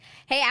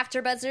Hey,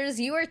 AfterBuzzers,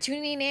 you are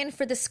tuning in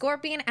for the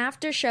Scorpion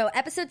After Show,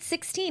 episode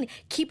 16.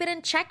 Keep it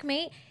in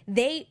checkmate.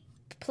 They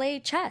play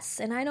chess,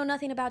 and I know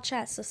nothing about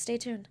chess, so stay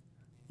tuned.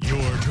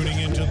 You're tuning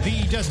into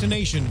the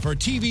destination for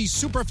TV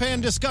superfan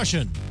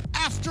discussion,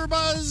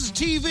 AfterBuzz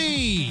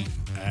TV.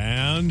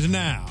 And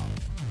now,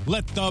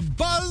 let the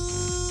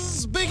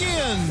buzz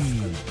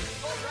begin.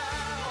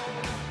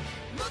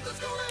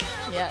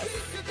 Yes.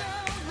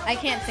 I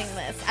can't sing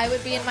this. I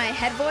would be in my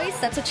head voice.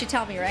 That's what you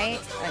tell me, right?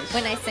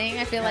 When I sing,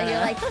 I feel like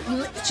you're like,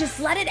 just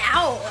let it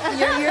out.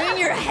 You're in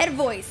your head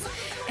voice.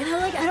 And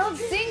I'm like, I don't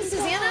sing,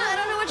 Susanna. I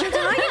don't know what you're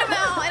talking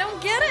about. I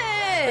don't get it.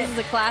 This is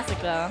a classic,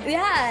 though.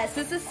 Yes,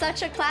 this is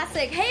such a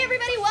classic. Hey,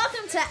 everybody,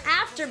 welcome to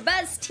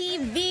AfterBuzz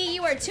TV.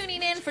 You are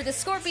tuning in for the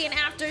Scorpion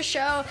After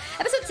Show,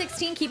 episode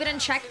 16, Keep It in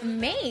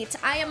Checkmate.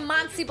 I am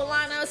Monse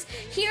Bolanos,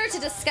 here to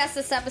discuss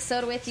this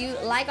episode with you,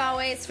 like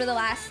always, for the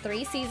last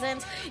 3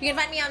 seasons. You can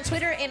find me on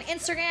Twitter and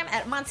Instagram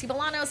at Monse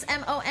Bolanos,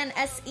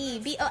 MonseBolanos.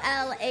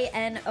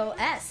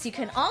 You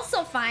can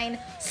also find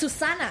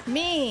Susana.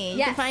 Me. You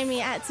Yes. can find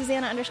me at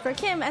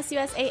Susanna_Kim,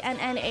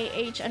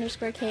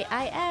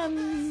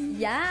 SUSANNAH_KIM.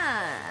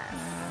 Yeah.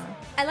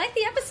 I like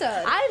the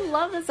episode. I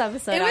love this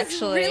episode, It was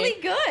actually. really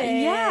good.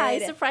 Yeah, I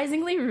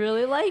surprisingly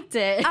really liked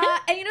it.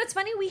 And you know what's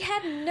funny? We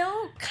had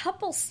no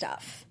couple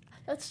stuff.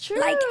 That's true.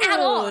 Like, at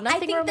all. Nothing I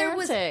think romantic. there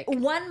was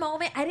one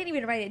moment, I didn't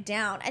even write it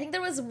down. I think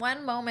there was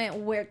one moment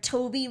where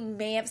Toby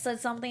may have said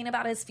something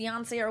about his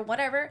fiance or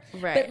whatever.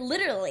 Right. But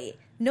literally,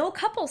 no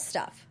couple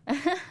stuff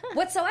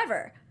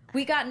whatsoever.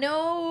 We got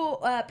no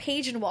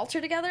Paige and Walter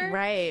together.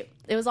 Right.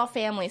 It was all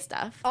family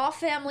stuff. All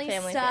family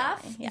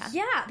stuff. Family, yeah.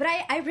 Yeah, but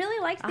I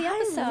really liked the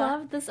episode. I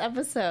loved this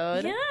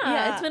episode. Yeah.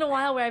 Yeah, it's been a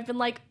while where I've been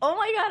like, oh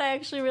my god, I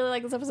actually really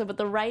like this episode, but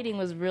the writing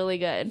was really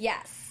good.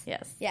 Yes.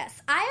 Yes.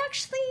 Yes.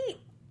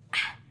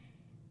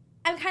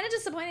 I'm kind of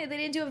disappointed they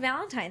didn't do a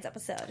Valentine's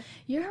episode.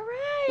 You're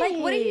right. Like,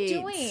 what are you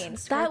doing,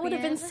 That would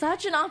have been Scorpion?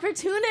 such an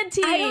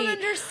opportunity. I don't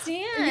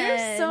understand.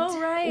 You're so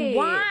right.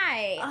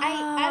 Why?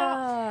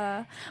 I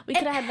don't. We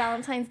could have had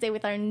Valentine's Day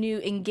with our new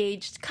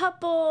engaged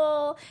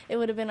couple. It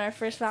would have been our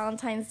first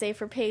Valentine's Day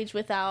for Paige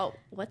without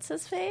what's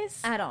his face.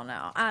 I don't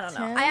know.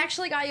 Tim? I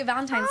actually got you a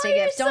Valentine's Oh, Day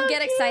you're gift. Don't so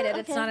get cute. excited.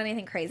 It's Okay. not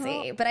anything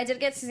crazy. Oh. But I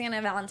did get Susanna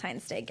a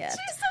Valentine's Day gift.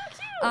 She's so cute.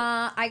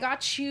 I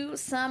got you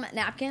some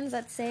napkins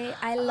that say,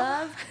 I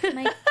love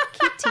my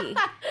kitty.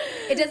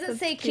 It doesn't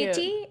say cute.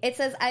 kitty. It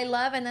says, I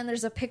love, and then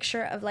there's a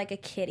picture of, like, a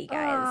kitty,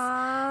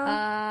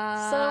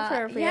 guys. So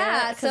appropriate.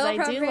 Yeah, because so I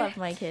do appropriate. love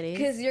my kitty.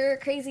 Because you're a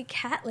crazy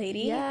cat lady.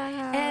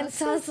 Yeah, And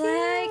so so I was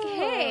like, cute.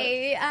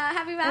 hey,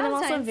 happy And I'm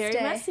Valentine's also very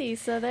Day. messy,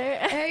 so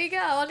there. There you go.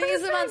 I'll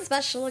use them on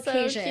special So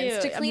occasions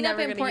cute. to I'm clean up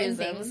never gonna important use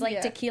them. things like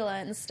Yeah. tequila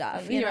and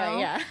stuff. You're You know, right,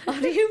 yeah. all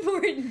the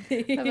important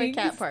things. Have a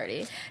cat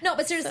party. No,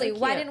 but seriously, So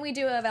why cute. didn't we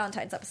do a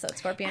Valentine's episode,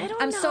 Scorpion? I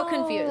don't I'm know. so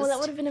confused. That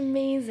would have been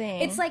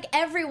amazing. It's like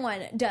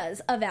everyone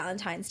does a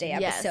Valentine's Day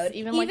Yes, episode.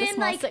 even, like, the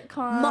small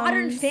sitcoms.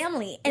 Modern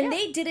Family. And Yeah.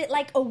 they did it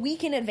like a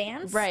week in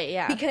advance. Right,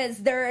 yeah. Because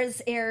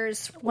theirs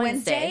airs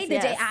Wednesday, Wednesdays, the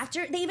day yes.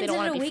 after. They even They don't did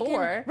want it a it week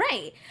before.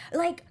 Right.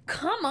 Like,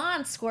 come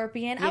on,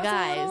 Scorpion. you I was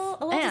guys. a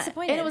little Yeah,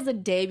 disappointed. And it was the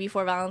day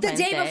before the Valentine's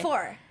day Day.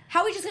 before.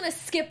 How are we just going to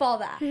skip all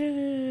that?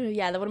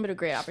 Yeah, that would have been a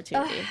great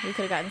opportunity. We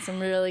could have gotten some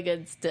really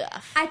good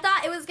stuff. I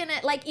thought it was gonna,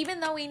 like, even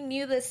though we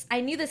knew this,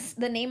 I knew this,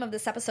 the name of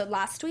this episode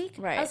last week.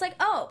 Right. I was like,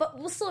 oh, but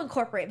we'll still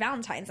incorporate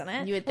Valentine's in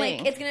it. You would like,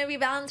 think. it's gonna be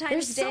Valentine's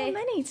There's Day. so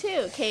many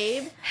too.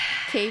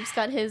 Cabe's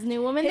got his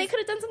new woman. They could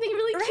have done something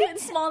really cute and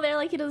Right? small there,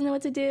 like he doesn't know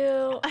what to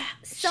do.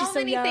 So She's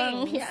many young.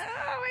 things. Yeah.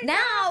 Oh my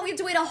Now we have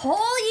to wait a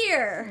whole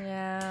year.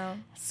 Yeah.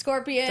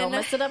 Scorpion, Don't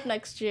mess it up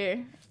next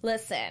year.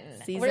 listen.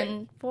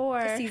 Season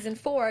 4. Season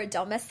 4.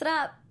 Don't mess it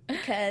up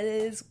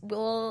because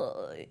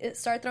we'll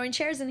start throwing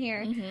chairs in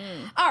here.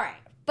 All right,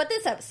 but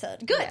this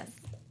episode, good. Yes.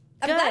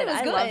 I'm Good. glad it was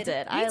I good. loved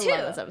it. Me I too.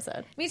 love this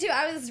episode. Me too.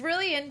 I was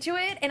really into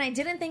it, and I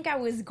didn't think I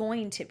was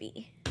going to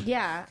be.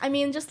 Yeah. I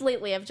mean, just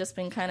lately I've just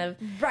been kind of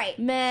Right.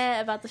 meh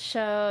about the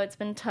show. It's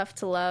been tough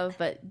to love,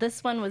 but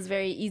this one was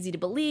very easy to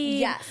believe.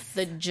 Yes.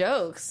 The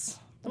jokes.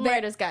 The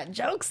writer's got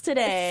jokes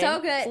today. So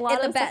good. A lot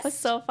And of the stuff was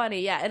best. so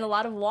funny. Yeah, and a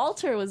lot of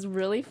Walter was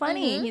really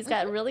funny. He's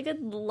got really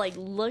good like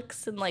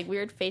looks and like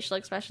weird facial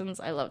expressions.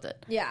 I loved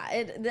it.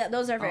 Yeah,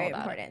 those are very All about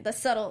important.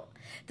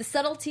 The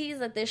subtleties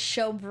that this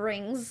show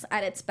brings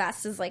at its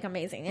best is like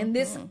amazing, and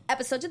this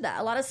episode did that.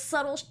 A lot of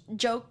subtle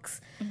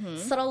jokes,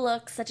 subtle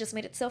looks that just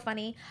made it so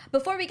funny.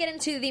 Before we get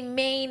into the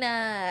main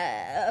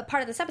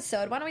part of this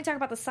episode, why don't we talk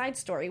about the side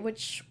story,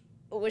 which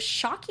was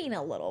shocking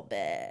a little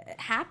bit.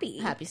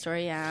 Happy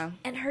Story, yeah.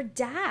 and her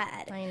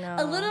dad. I know.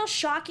 A little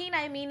shocking,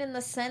 I mean, in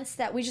the sense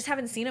that we just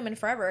haven't seen him in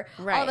forever.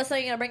 Right. All of a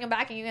sudden, you're going to bring him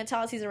back and you're going to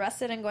tell us he's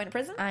arrested and going to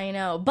prison? I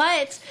know,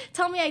 but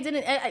tell me I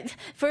didn't.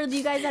 For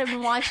you guys that have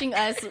been watching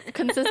us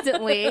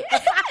consistently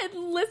and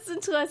listen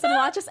to us and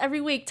watch us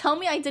every week, tell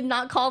me I did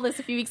not call this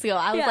a few weeks ago.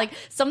 I was Yeah. like,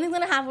 something's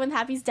gonna happen with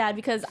Happy's dad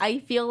because I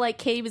feel like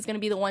Cabe is gonna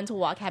be the one to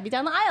walk Happy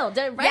down the aisle.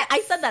 Right? Yes.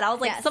 I said that. I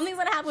was like, Yes. something's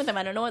gonna happen with him.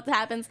 I don't know what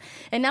happens,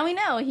 and now we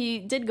know he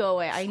did go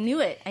away. I knew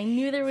it. I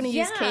knew they were gonna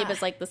use Yeah. Cabe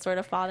as like the sort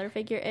of father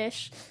figure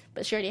ish.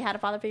 but she already had a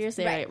father figure,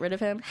 so they got rid of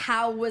him.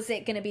 How was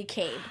it going to be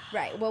Cabe?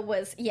 Right. What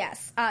was,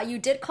 yes. You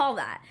did call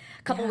that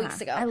a couple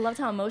weeks ago. I loved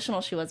how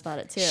emotional she was about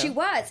it, too. She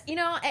was. You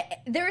know,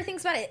 there were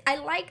things about it. I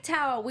liked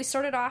how we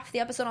started off the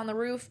episode on the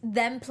roof,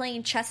 them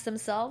playing chess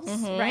themselves,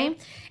 right?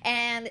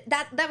 And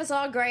that was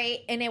all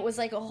great. And it was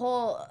like the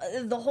whole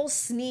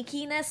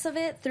sneakiness of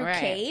it through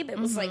Cabe. It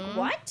was like,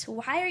 what?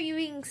 Why are you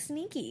being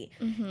sneaky?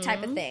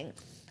 Type of thing.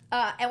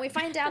 And we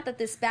find out that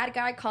this bad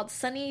guy called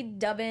Sonny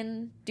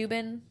Dubin,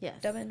 yes.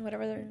 Dubin,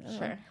 whatever.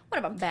 Sure.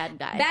 One of them.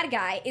 Bad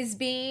guy is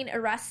being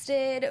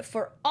arrested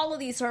for all of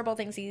these horrible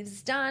things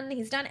he's done,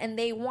 and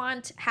they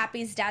want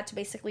Happy's dad to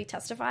basically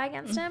testify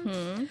against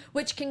him,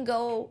 which can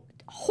go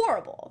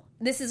horrible.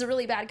 This is a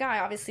really bad guy.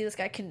 Obviously, this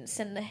guy can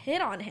send the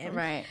hit on him.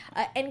 Right.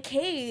 And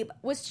Cabe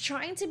was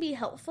trying to be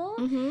helpful,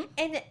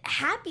 and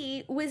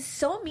Happy was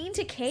so mean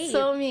to Cabe.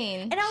 So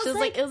mean. And I was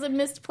like, it was a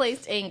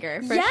misplaced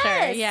anger, for yes!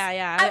 sure.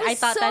 Yeah. I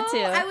thought that too.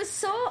 I was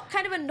so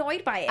kind of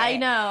annoyed by it. I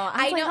know.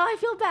 I know. I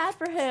feel bad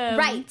for him.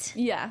 Right.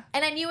 Yeah.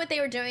 And I knew what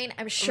they were doing.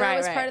 I'm sure it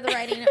was part of the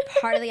writing,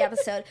 part of the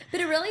episode.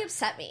 But it really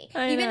upset me.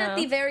 Even at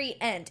the very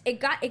end. It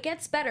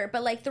gets better.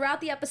 But like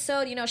throughout the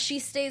episode, you know, she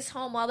stays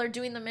home while they're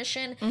doing the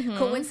mission.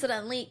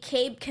 Coincidentally,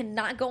 Cabe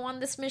cannot go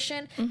on this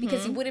mission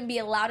because he wouldn't be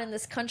allowed in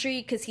this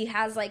country because he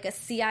has like a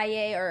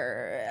CIA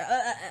or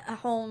a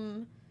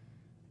Homeland,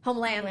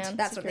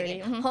 that's Security.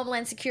 what they mean.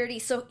 Homeland Security.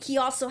 So he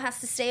also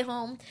has to stay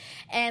home.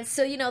 And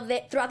so, you know,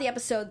 throughout the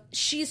episode,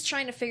 she's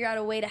trying to figure out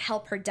a way to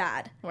help her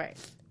dad. Right.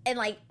 And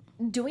like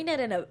doing it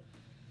in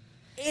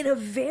a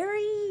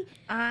very...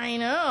 I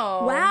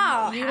know.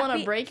 Wow. You want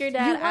to break your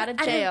dad out of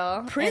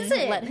jail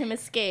prison. And let him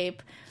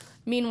escape.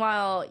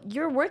 Meanwhile,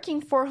 you're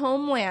working for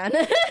Homeland.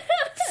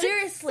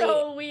 Seriously.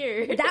 So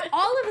weird. All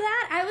of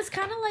that, I was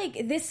kind of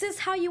like, this is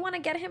how you want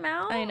to get him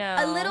out? I know.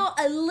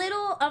 A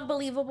little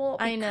unbelievable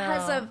I know.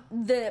 because of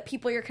the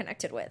people you're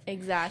connected with.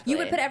 Exactly. You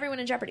would put everyone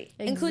in jeopardy,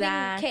 including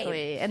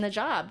Cabe. And the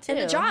job, too.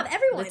 And the job,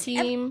 everyone. The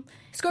team.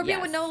 Scorpio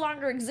would no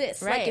longer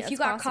exist. Right, like, if you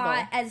got possible.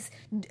 caught as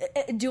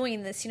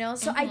doing this, you know?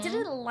 So I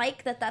didn't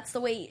like that that's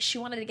the way she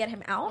wanted to get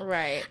him out.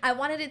 Right. I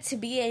wanted it to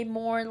be a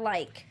more,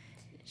 like...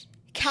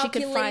 She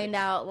could find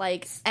out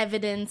like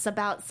evidence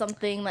about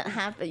something that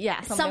happened.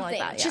 Yeah, something like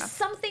that. Yeah. Just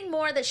something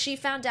more that she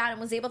found out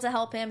and was able to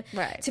help him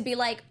to be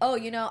like, oh,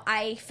 you know,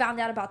 I found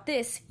out about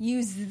this.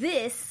 Use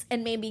this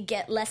and maybe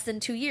get less than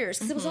 2 years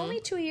because it was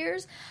only 2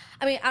 years.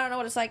 I mean, I don't know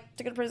what it's like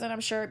to go to prison.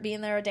 I'm sure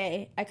being there a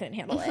day, I couldn't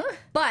handle it.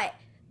 But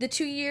the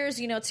 2 years,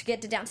 you know, to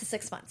get down to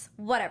 6 months,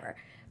 whatever.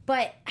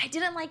 But I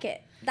didn't like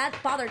it. That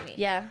bothered me.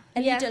 Yeah,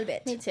 a little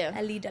bit. Me too.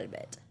 A little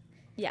bit.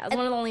 Yeah, it was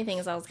one of the only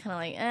things I was kind of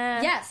like,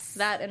 yes.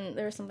 That, and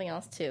there was something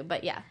else too,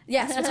 but yeah.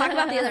 Yes, we'll talk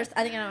about the others.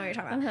 I think I know what you're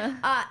talking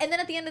about. And then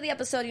at the end of the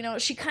episode, you know,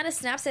 she kind of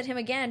snaps at him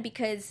again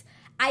because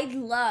I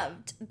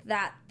loved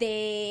that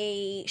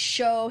they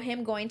show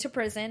him going to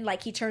prison.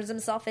 Like, he turns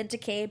himself into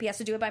Cabe. He has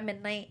to do it by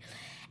midnight.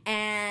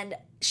 And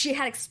she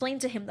had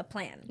explained to him the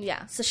plan.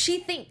 Yeah. So she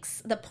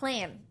thinks the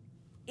plan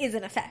is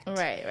in effect.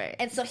 Right.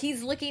 And so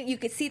he's looking, you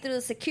could see through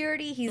the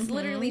security, he's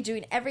literally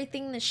doing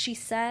everything that she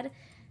said.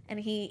 And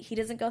he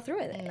doesn't go through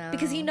with it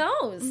because he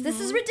knows this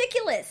is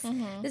ridiculous.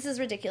 This is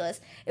ridiculous.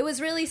 It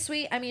was really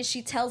sweet. I mean,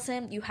 she tells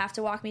him, you have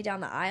to walk me down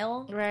the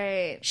aisle.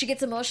 Right. She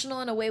gets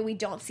emotional in a way we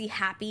don't see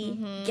Happy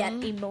get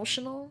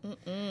emotional.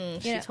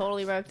 She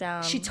totally broke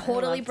down. She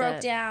totally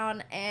broke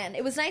down. And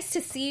it was nice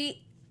to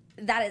see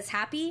that is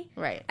Happy.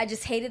 Right. I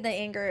just hated the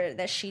anger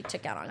that she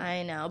took out on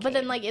I know. Cabe. But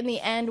then, like, in the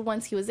end,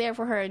 once he was there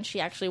for her and she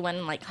actually went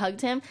and, like,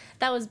 hugged him,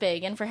 that was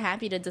big. And for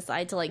Happy to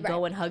decide to, like,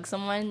 go and hug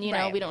someone, you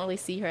know, we don't really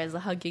see her as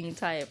a hugging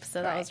type.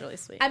 So that was really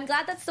sweet. I'm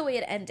glad that's the way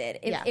it ended.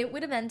 If it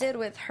would have ended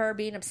with her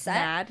being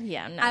upset,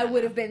 I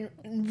would have been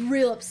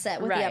real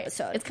upset with the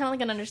episode. It's kind of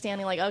like an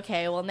understanding, like,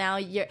 okay, well, now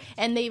you're...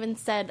 And they even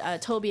said,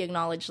 Toby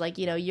acknowledged, like,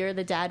 you know, you're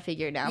the dad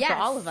figure now for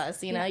all of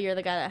us. You know, you're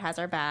the guy that has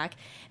our back.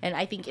 And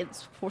I think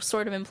it's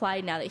sort of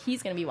implied now that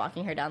he's going to be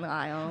walking her down the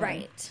aisle.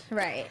 Right.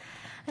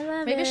 I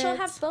love Maybe it. she'll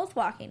have both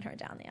walking her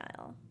down the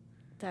aisle.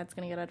 Dad's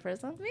going to get out of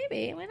prison?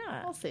 Maybe. Why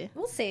not?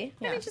 We'll see.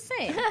 Yeah. I mean, just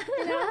saying.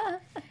 You know?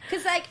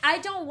 Because, like, I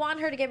don't want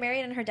her to get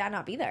married and her dad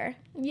not be there.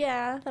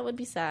 Yeah, that would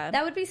be sad.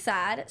 That would be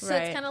sad. So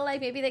it's kind of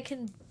like maybe they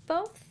can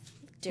both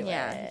do it.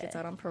 Yeah, he gets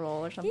out on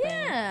parole or something.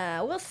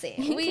 Yeah, we'll see.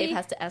 Cabe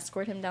has to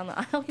escort him down the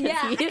aisle.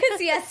 Yeah, because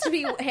he has to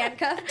be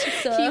handcuffed.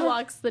 So. He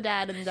walks the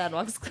dad and the dad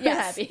walks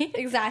Happy.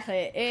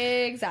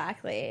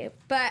 Exactly.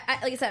 But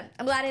like I said,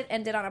 I'm glad it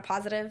ended on a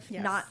positive,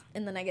 not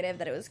in the negative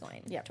that it was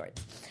going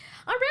towards.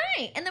 All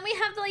right, and then we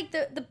have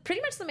the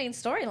pretty much the main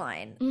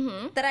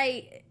storyline that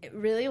I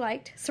really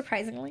liked,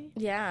 surprisingly.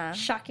 Yeah,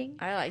 shocking.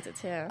 I liked it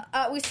too.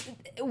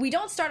 We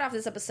don't start off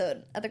this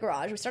episode at the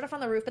garage. We start off on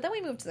the roof, but then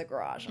we move to the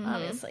garage,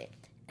 obviously.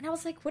 And I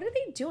was like, what are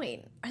they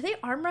doing? Are they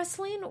arm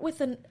wrestling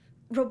with a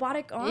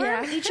robotic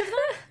arm, each of them?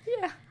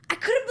 Yeah. I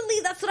couldn't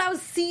believe that's what I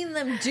was seeing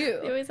them do.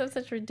 They always have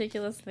such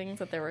ridiculous things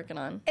that they're working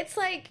on. It's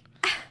like...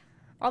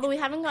 Although we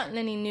haven't gotten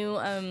any new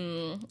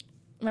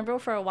remember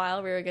for a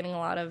while we were getting a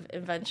lot of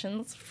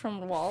inventions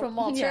from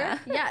Walter? Yeah.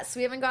 Yes,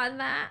 we haven't gotten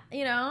that.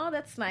 You know,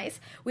 that's nice.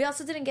 We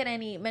also didn't get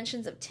any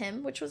mentions of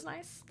Tim, which was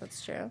nice.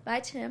 That's true. Bye,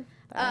 Tim.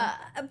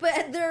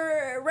 But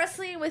they're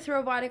wrestling with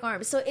robotic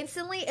arms. So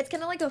instantly, it's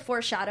kind of like a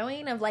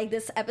foreshadowing of like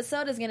this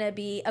episode is going to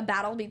be a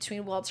battle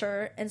between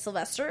Walter and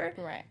Sylvester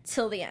Right.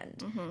 till the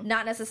end.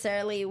 Not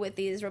necessarily with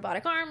these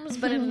robotic arms,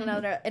 but in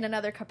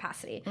another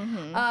capacity.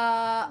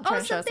 Trying to show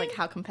us something- like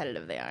how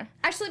competitive they are.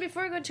 Actually,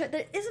 before we go into it,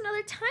 there is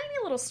another tiny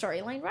little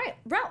storyline, right?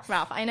 Ralph.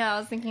 I know, I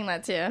was thinking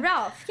that too.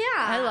 Ralph, yeah.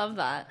 I love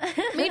that.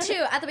 Me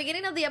too. At the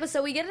beginning of the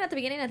episode, we get it at the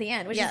beginning and at the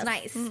end, which Yes. is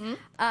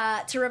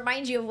nice. To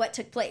remind you of what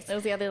took place. It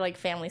was the other like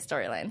family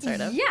storyline,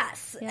 sort of.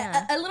 Yes.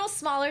 Yeah. A little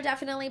smaller,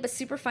 definitely, but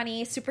super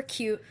funny, super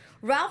cute.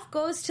 Ralph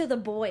goes to the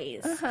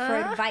boys for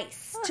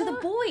advice. To the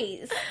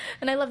boys.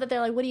 And I love that they're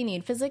like, what do you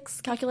need?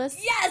 Physics? Calculus?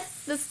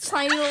 Yes! This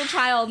tiny little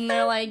child, and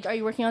they're like, are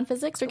you working on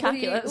physics or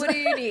calculus? What do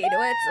you need?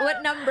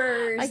 What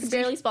numbers? I could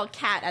barely spell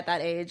cat at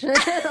that age.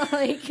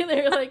 Like,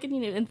 they're like, you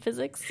need it in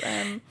physics.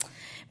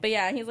 But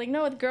yeah, he's like,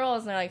 no, with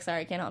girls. And they're like, sorry,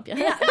 I can't help you.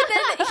 Yeah, but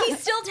then he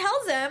still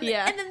tells them.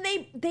 Yeah. And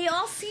then they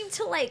all seem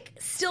to, like,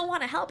 still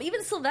want to help.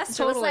 Even Sylvester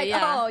Totally, was like,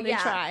 yeah. oh, They yeah.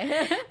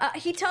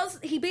 try.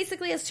 He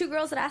basically has two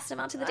girls that asked him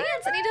out to the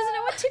dance, and he doesn't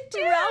know what to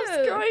do.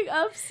 Ralph's growing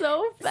up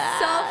so fast.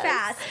 So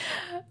fast.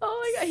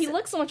 Oh my god, he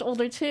looks so much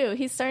older too.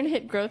 He's starting to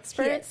hit growth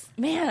spurts. is.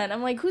 Man,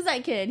 I'm like, who's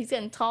that kid? He's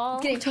getting tall.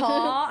 Getting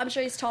tall. I'm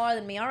sure he's taller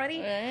than me already.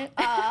 Right.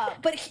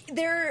 But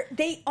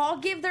they all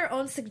give their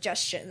own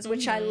suggestions,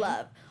 which I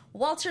love.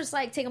 Walter's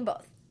like, take them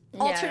both.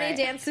 Alternate right.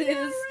 dances,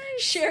 Yeah, right.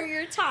 share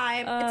your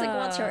time. It's like,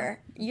 Walter,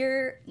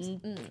 you're...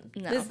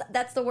 No.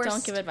 that's the worst.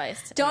 Don't give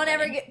advice to Don't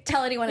anybody. ever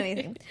tell anyone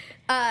anything.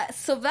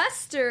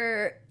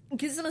 Sylvester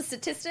gives them a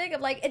statistic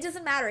of like, it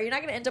doesn't matter. You're not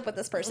going to end up with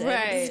this person.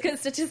 Right. Because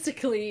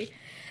statistically...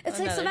 It's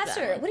like, Another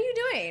Sylvester, down. what are you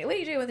doing? What are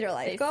you doing with your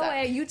life? They Go suck.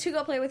 away. You two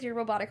go play with your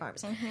robotic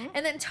arms.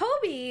 And then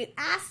Toby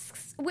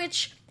asks,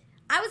 which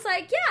I was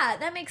like, yeah,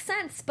 that makes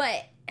sense,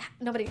 but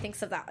nobody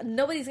thinks of that.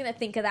 Nobody's going to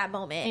think of that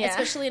moment, Yeah.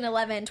 especially an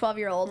 11,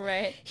 12-year-old.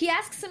 Right. He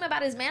asks him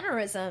about his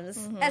mannerisms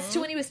as to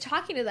when he was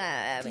talking to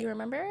them. Do you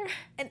remember?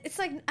 And it's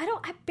like,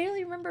 I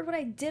barely remembered what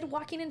I did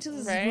walking into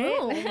this Right?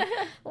 room.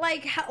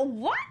 Like,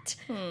 what?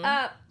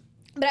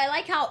 But I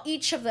like how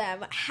each of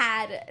them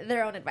had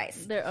their own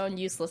advice. Their own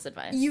useless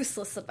advice.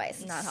 Useless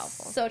advice. Not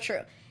helpful. So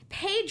true.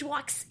 Paige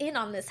walks in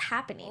on this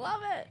happening.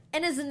 Love it.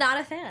 And is not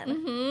a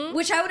fan.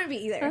 Which I wouldn't be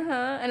either.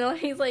 And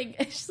he's like,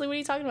 she's like, what are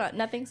you talking about?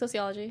 Nothing,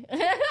 sociology.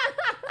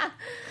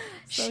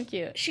 So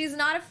cute. She's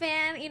not a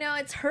fan. You know,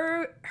 it's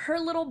her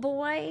little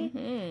boy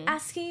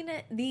asking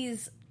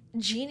these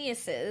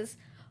geniuses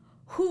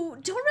who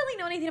don't really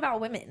know anything about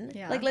women.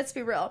 Yeah. Like, let's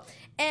be real.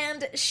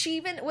 And she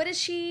even, what is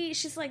she?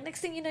 She's like,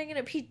 next thing you know, you're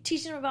going to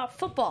teach them about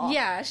football.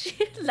 Yeah,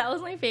 that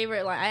was my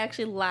favorite line. I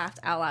actually laughed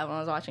out loud when I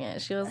was watching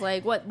it. She was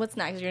like, what's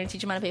next? You're going to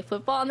teach him how to play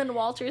football? And then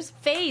Walter's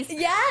face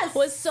Yes.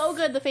 was so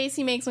good. The face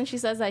he makes when she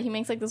says that. He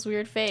makes like this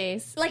weird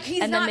face. Like,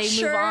 he's and not then they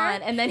sure. move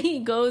on. And then he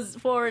goes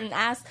forward and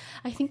asks,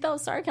 I think that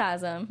was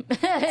sarcasm.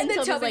 and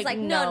then Toby's like,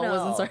 no. it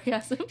wasn't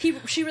sarcasm.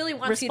 She really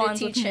wants you to Responds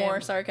teach with him. more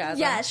sarcasm.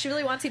 Yeah, she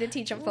really wants you to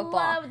teach him football.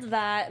 Loved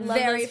that. Love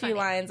Very those funny. few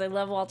lines. I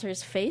love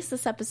Walter's face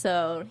this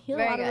episode. He had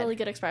Very a lot good. of really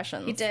good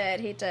expressions. He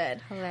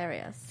did.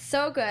 Hilarious.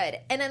 So good.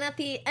 And then at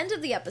the end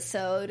of the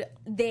episode,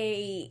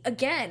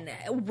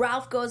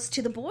 Ralph goes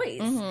to the boys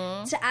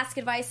to ask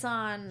advice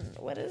on,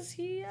 what is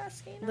he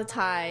asking? The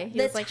tie. He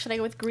The was like, should I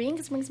go with green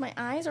because it makes my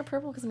eyes, or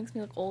purple because it makes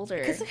me look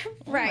older?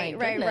 Oh Right.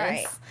 my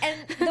goodness. And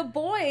the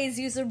boys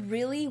use a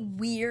really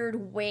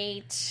weird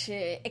way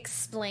to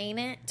explain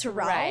it to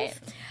Ralph. Right.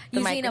 The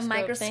Using a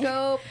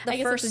microscope. thing. The I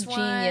guess first it's a one.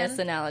 genius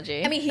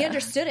analogy. I mean, he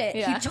understood it.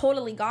 Yeah. He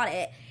totally got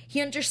it.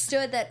 He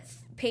understood that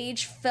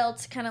Paige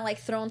felt kind of like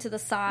thrown to the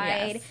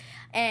side. Yes.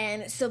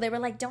 And so they were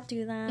like, don't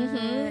do that.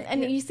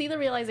 And you see the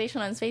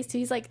realization on his face too.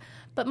 He's like,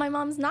 but my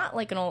mom's not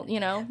like an old, my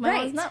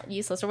Right. mom's not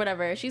useless or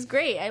whatever. She's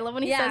great. I love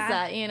when he Yeah. says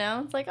that,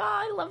 It's like, oh,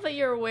 I love that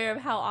you're aware of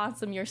how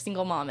awesome your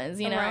single mom is,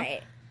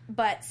 Right.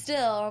 But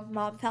still,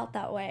 mom felt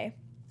that way.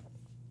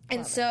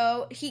 And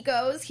so he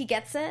goes, he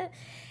gets it,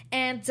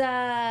 and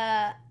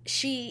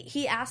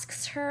he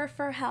asks her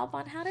for help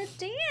on how to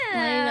dance.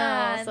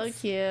 I know, so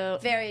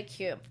cute. Very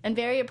cute. And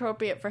very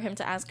appropriate for him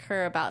to ask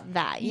her about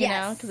that, you know?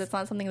 Yes. Because it's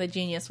not something the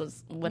genius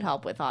would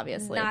help with,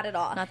 obviously. Not at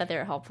all. Not that they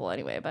were helpful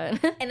anyway, but...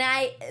 And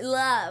I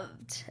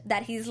loved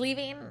that he's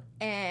leaving,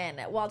 and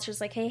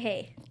Walter's like,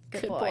 hey,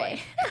 good boy.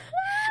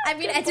 I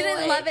mean, Good I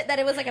didn't boy. love it that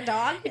it was like a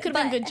dog. It could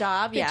have been good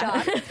job,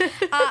 yeah. Good job.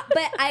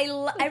 But I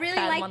really Pat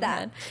him like on the that.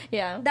 head.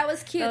 Yeah. That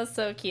was cute. That was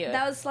so cute.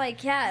 That was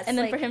like, yes. And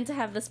then like, for him to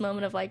have this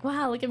moment of like,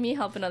 wow, look at me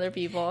helping other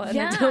people. And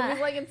Yeah. then Toby's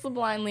like, it's the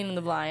blind leading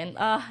the blind.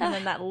 And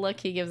then that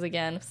look he gives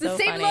again. the So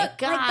same funny. look.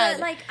 God.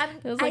 Like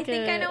It was I like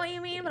think a I know what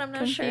you mean, but I'm not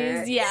confused.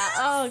 sure. Yeah. Yes.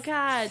 Oh,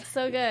 God.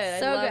 So good.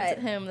 So I loved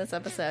good. him this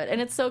episode.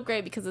 And it's so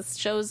great because this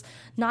show's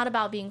not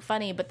about being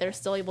funny, but they're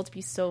still able to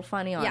be so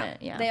funny on it.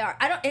 Yeah. They are.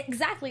 I don't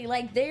exactly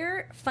like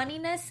their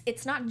funniness.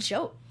 It's not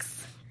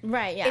jokes.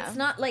 Right, yeah. It's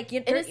not like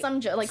It is some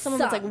like some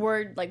of it's like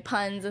word like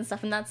puns and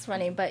stuff, and that's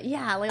funny. But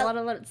yeah, like a lot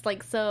of it's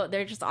like so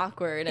they're just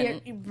awkward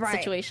and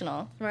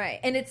situational. Right,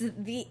 and it's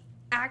the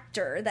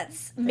actor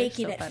that's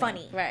making so it funny.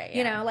 funny. Right,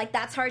 You yeah. know, like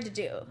that's hard to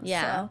do.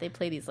 Yeah, So, they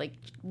play these like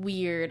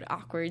weird,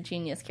 awkward,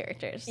 genius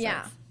characters. So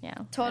Yeah. yeah,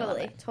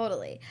 totally. So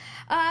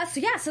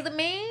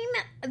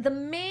the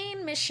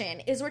main mission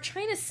is we're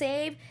trying to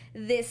save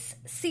this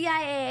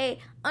CIA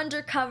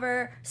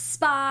undercover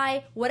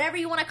spy, whatever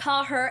you want to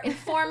call her,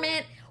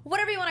 informant,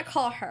 whatever you want to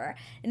call her,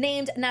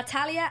 named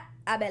Natalia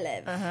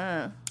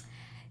Abelev.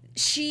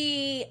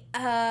 She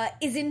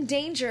is in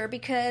danger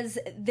because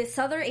this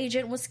other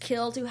agent was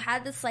killed who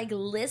had this like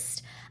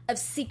list of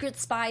secret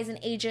spies and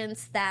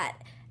agents that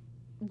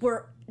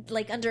were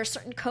like under a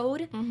certain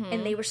code,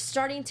 and they were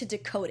starting to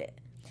decode it.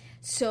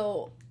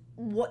 So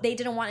what they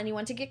didn't want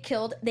anyone to get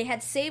killed. They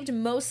had saved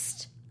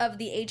most of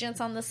the agents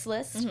on this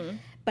list,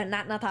 but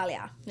not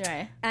Natalia.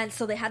 Right. And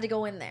so they had to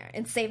go in there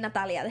and save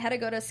Natalia. They had to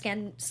go to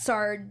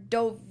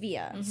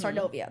Sardovia.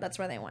 Sardovia, that's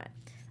where they went.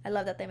 I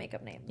love that they make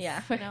up names.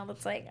 Yeah. You know,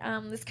 it's like,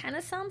 this kind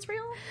of sounds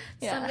real,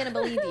 so Yeah. I'm going to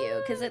believe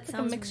you, because it It's a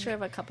sounds mixture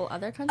of a couple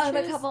other countries. of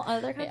a couple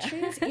other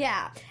countries.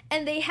 Yeah.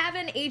 And they have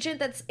an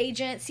agent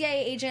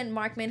CIA agent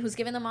Markman, who's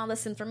giving them all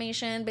this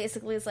information.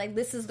 Basically, it's like,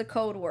 this is the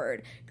code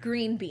word,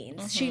 green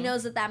beans. She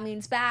knows that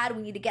means bad.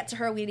 We need to get to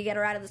her. We need to get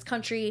her out of this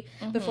country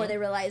before they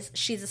realize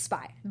she's a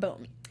spy.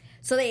 Boom.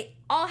 So they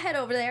all head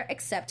over there,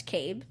 except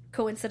Cabe,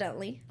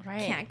 coincidentally.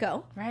 Right. Can't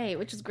go. Right,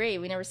 which is great.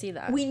 We never see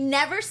that. We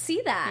never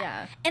see that.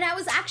 Yeah. And I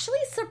was actually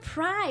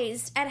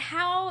surprised at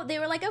how they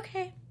were like,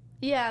 okay.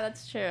 Yeah,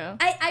 that's true.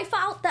 I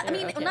felt that, I They were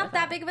mean, okay not with that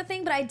that. big of a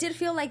thing, but I did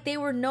feel like they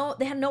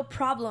had no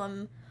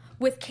problem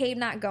with Cabe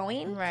not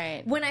going.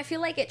 Right. When I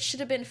feel like it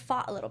should have been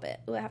fought a little bit.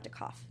 Ooh, I have to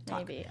cough. Talk.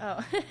 Maybe.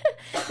 Oh.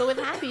 But with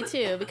Happy,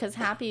 too, because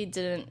Happy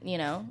didn't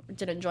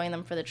join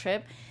them for the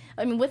trip.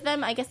 I mean, with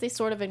them, I guess they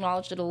sort of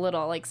acknowledged it a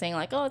little, like saying,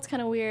 like, oh, it's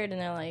kind of weird.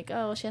 And they're like,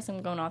 oh, she has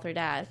something going on with her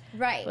dad.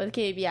 Right. With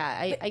Cabe, yeah,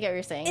 I get what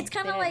you're saying. It's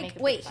kind They of didn't like, make a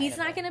big wait, fight he's of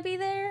not it. going to be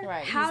there?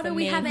 Right, How he's do the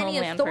we have main any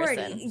homeland authority?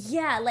 person.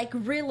 Yeah, like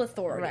real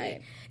authority.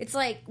 Right. It's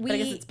like we. But I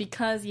guess it's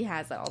because he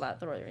has all that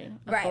authority.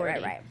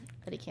 Right.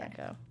 That he can't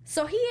go.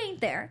 So he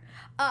ain't there.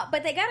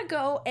 But they gotta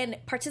go and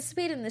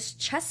participate in this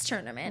chess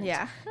tournament.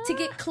 Yeah. To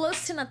get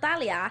close to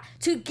Natalia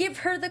to give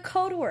her the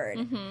code word.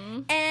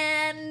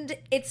 And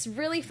it's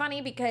really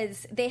funny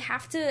because they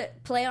have to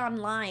play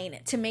online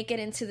to make it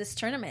into this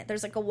tournament.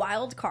 There's like a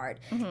wild card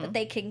that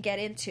they can get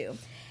into.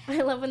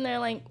 I love when they're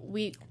like,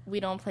 we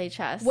don't play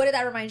chess. What did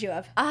that remind you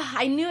of?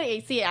 I knew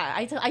it. See,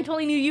 I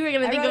totally knew you were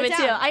going to think wrote of it it,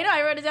 too. down. I know,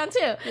 I wrote it down,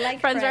 too. Like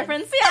Friends Friends.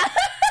 reference, yeah.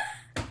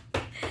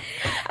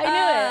 I knew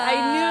it.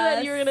 I knew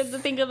that you were going to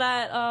think of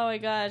that. Oh, my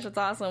gosh, that's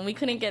awesome. We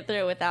couldn't get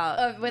through it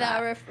without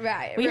that.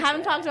 Right. We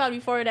haven't talked about it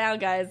before now,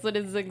 guys, but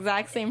it's the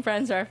exact same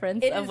Friends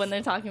reference It of is when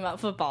they're talking about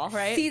football,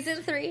 right?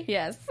 Season 3.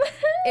 Yes.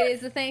 It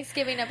is the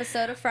Thanksgiving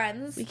episode of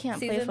Friends. We can't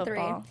play Season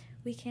football. 3.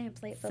 We can't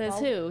play football. Says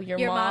who? Your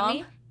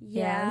mommy? mom?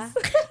 Yeah.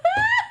 Yes.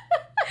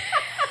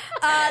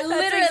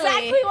 Literally. That's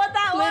exactly what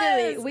that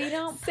Literally. was. We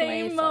don't play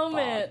Same football.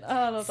 moment.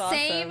 Oh, that's awesome.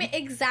 Same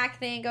exact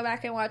thing. Go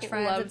back and watch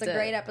Friends. Loved It's a it.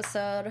 great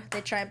episode.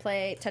 They try and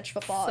play touch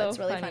football. So It's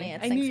really funny.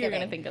 It's I knew you were Thanksgiving.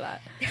 going to think of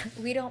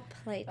that. We don't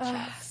play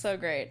chess. So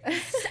great.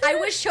 I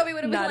wish Toby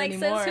would have been Not like,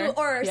 anymore. says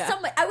who, or Yeah.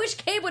 somebody. I wish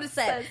Cabe would have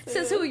said,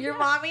 says who, your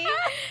mommy?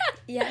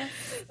 Yes.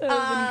 That would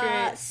have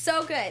been great.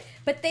 So good.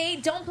 But they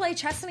don't play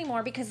chess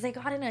anymore because they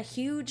got in a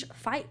huge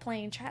fight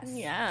playing chess.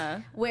 Yeah.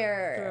 Threw a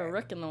Where,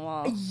 rook in the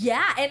wall.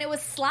 yeah, and it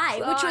was Sly,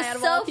 which Sly, out was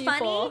of all so funny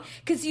people.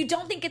 because you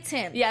don't think it's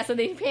him. Yeah, so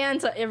they pan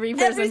to every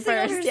person Every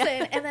single first. person,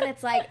 Yeah. and then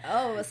it's like,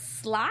 oh,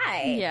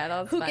 Sly. Yeah,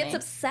 that was who funny. gets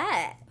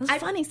upset. It was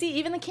funny. See,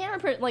 even the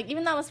camera,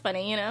 even that was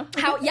funny, you know?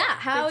 How They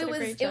it did a was,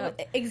 great job.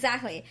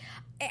 exactly.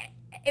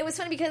 It was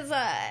funny because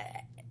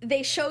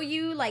they show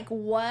you like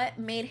what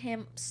made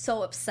him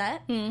so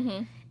upset,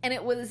 and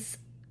it was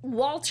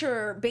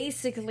Walter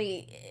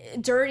basically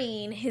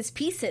dirtying his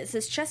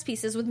chess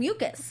pieces with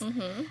mucus.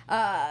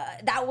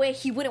 That way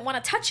he wouldn't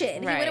want to touch it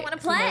and he wouldn't want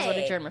to Who knows what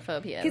a play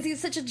germaphobe he is. because he's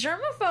such a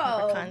germaphobe.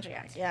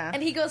 Hypochondriac, yeah.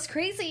 And he goes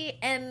crazy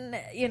and,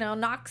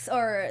 knocks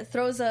or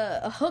throws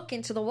a hook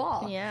into the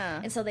wall.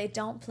 Yeah. And so they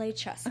don't play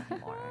chess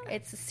anymore.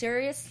 It's a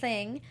serious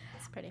thing.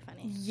 It's pretty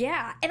funny.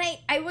 Yeah. And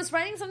I was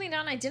writing something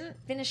down. I didn't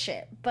finish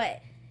it,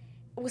 but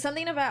it was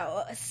something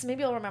about,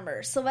 maybe I'll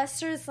remember.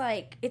 Sylvester's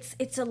like,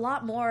 it's a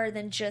lot more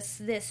than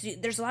just this.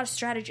 There's a lot of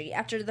strategy.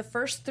 After the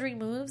first 3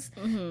 moves,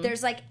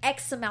 there's like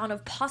X amount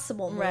of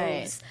possible moves.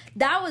 Right.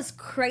 That was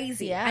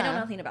crazy. Yeah. I don't know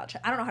nothing about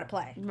chess. I don't know how to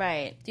play.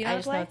 Right. Do you know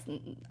how to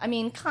play? I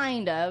mean,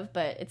 kind of,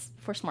 but it's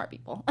for smart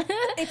people.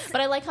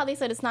 But I like how they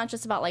said it's not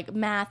just about like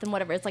math and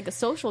whatever. It's like a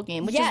social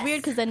game, which Yes. is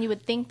weird because then you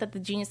would think that the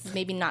geniuses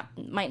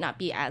might not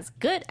be as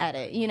good at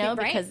it, Right.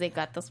 because they've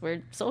got this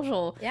weird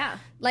social. Yeah,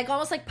 like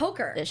almost like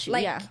poker. Issue,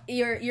 like yeah.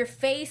 your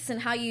face and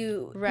how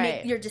you Right.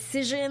 make your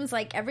decisions.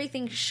 Like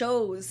everything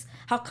shows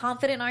how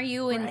confident are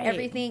you in Right.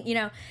 everything.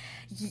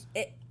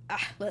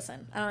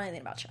 Listen, I don't know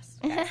anything about chess.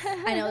 guys.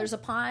 I know there's a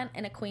pawn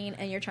and a queen,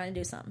 and you're trying to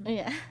do something.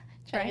 Yeah.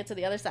 Trying to get to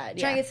the other side. Trying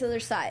to Yeah. get to the other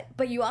side,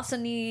 but you also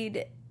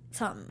need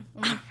something.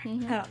 I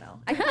don't know.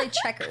 I can play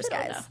checkers,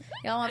 guys.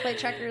 Y'all want to play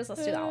checkers?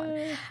 Let's do that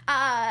one.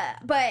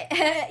 But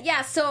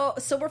yeah, so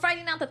we're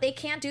finding out that they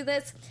can't do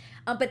this.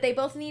 But they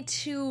both need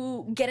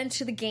to get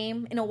into the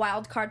game in a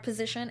wild card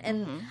position,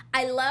 and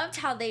I loved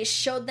how they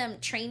showed them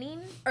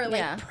training or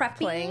like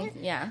prepping,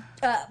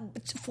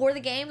 for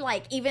the game.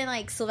 Like even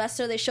like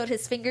Sylvester, they showed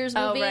his fingers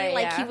moving,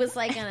 he was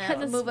like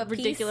gonna move a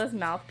ridiculous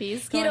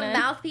mouthpiece. He had a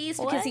mouthpiece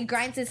because he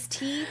grinds his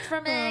teeth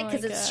from it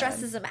because it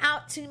stresses him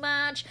out too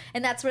much,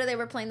 and that's where they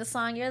were playing the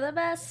song "You're the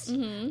Best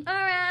Around."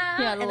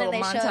 Yeah, and then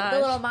they showed the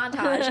little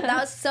montage. That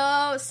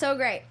was so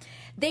great.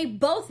 They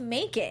both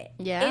make it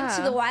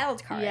into the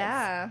wild cards.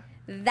 Yeah.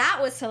 That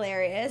was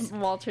hilarious.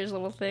 Walter's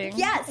little thing.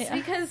 Yes,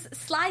 because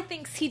Sly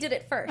thinks he did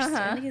it first.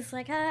 And he's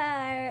like,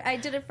 I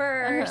did it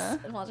first.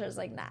 And Walter's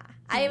like, nah,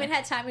 I haven't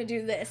had time to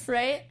do this.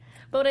 Right?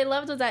 But what I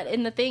loved was that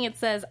in the thing it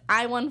says,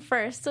 I won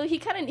first. So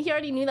he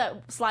already knew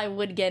that Sly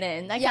would get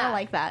in. I kind of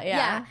like that.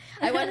 Yeah.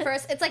 I won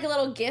first. It's like a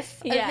little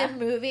gif of him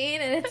moving,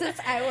 and it says,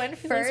 I won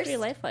first. It's pretty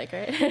lifelike,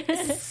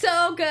 right?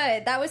 So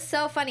good. That was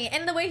so funny.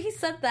 And the way he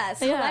said that,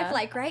 so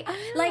lifelike, right?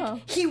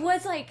 Like, he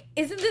was like,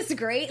 isn't this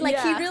great? Like,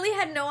 he really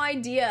had no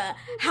idea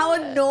how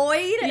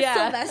annoyed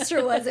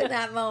Sylvester was in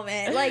that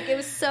moment. Like, it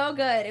was so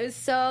good. It was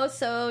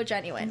so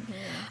genuine.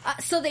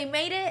 So they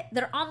made it.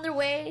 They're on their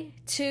way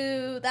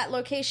to that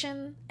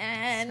location,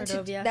 and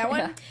to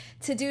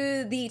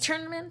do the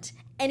tournament,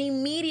 and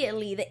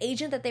immediately the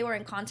agent that they were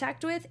in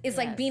contact with is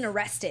like being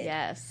arrested.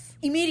 Yes.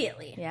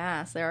 Immediately.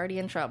 Yeah, so they're already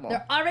in trouble.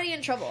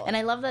 And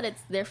I love that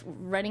they're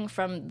running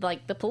from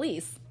like the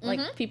police,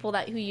 like people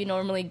who you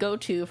normally go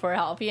to for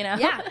help, you know?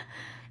 Yeah.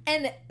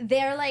 And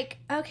they're like,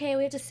 okay,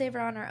 we have to save her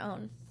on our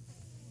own.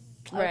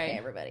 Right. Okay,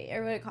 everybody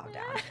calm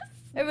down.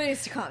 Everybody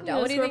needs to calm down.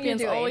 What do you think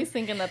Scorpion's you're doing? Always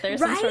thinking that there's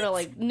some sort of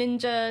like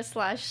ninja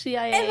 /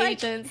 CIA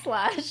agent /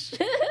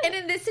 And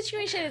in this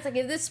situation, it's like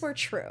if this were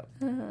true,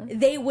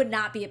 they would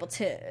not be able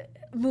to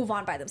move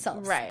on by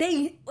themselves. Right.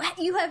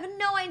 You have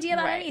no idea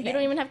about anything. You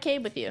don't even have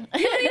Cabe with you.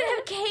 You don't even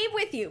have Cabe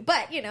with you.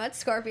 But, you know, it's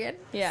Scorpion.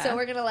 Yeah. So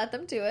we're going to let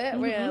them do it.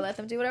 We're going to let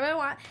them do whatever they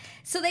want.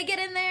 So they get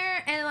in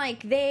there and,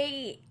 like,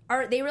 they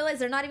realize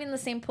they're not even in the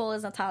same pool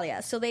as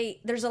Natalia. So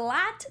there's a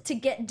lot to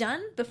get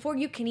done before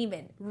you can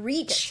even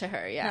reach to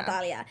her,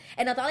 Natalia.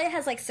 And Natalia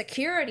has, like,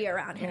 security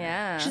around her.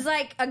 Yeah. She's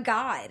like a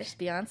god. She's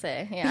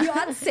Beyonce. Yeah.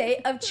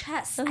 Beyonce of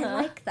chess. I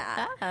like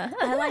that.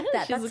 I like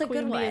that. She's That's a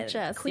good one. Bee of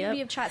chess. Queen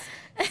Bee of chess.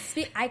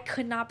 I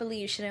could not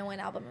believe she didn't win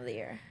Album of the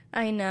Year.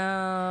 I know.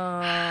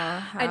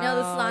 I know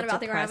this is not about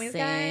the Grammys,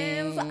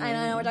 guys. I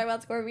know we're talking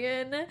about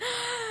Scorpion.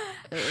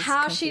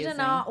 How she did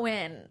not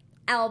win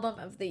Album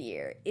of the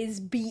Year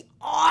is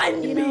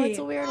beyond me. It's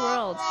a weird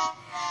world.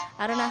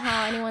 I don't know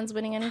how anyone's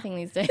winning anything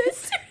these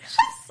days.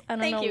 I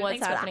don't know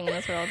what's happening in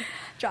this world.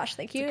 Josh,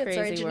 thank you. It's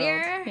our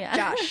engineer. Yeah.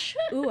 Josh.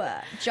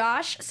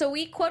 Josh. So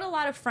we quote a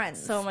lot of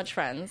Friends. So much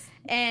Friends.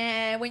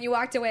 And when you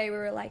walked away, we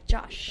were like,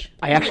 Josh.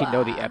 I actually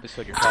know the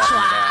episode you're talking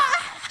about.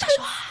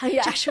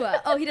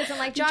 Joshua. Oh, he doesn't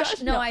like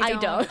Josh? No, I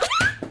don't.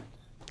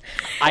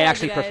 I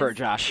actually prefer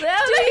Josh. Do you?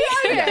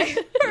 Okay.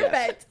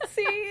 Perfect.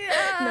 See?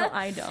 No,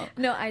 I don't.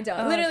 No, I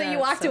don't. Literally, you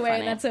walked away,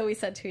 and that's what we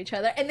said to each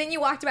other. And then you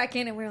walked back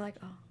in, and we were like,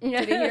 "Oh,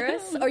 did he hear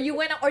us?" Or you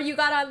went, or you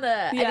got on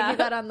the, I think you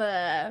got on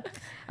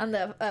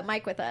the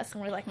mic with us,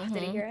 and we're like,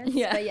 "Did he hear us?"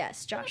 Yeah. But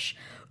yes, Josh.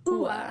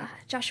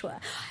 Joshua.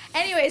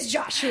 Anyways,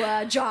 Josh.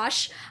 Yeah.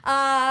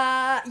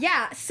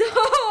 So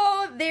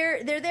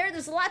they're there.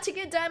 There's a lot to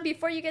get done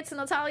before you get to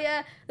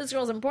Natalia. This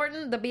girl's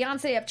important. The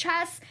Beyonce of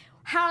chess.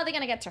 How are they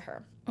going to get to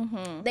her?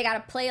 They got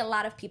to play a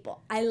lot of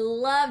people. I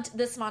loved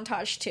this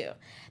montage too.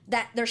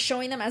 That they're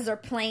showing them as they're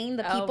playing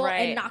the people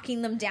and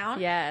knocking them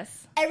down. Yes.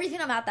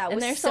 Everything about that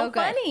was they're so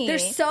good. Funny. They're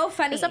so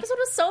funny. This episode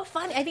was so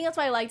funny. I think that's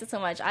why I liked it so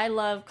much. I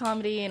love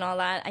comedy and all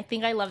that. I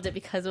think I loved it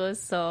because it was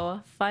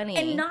so funny.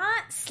 And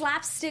not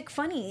slapstick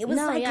funny. It was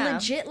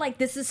legit, like,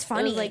 this is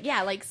funny. It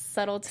was like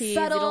subtlety.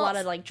 Did a lot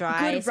of like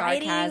dry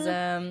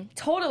sarcasm.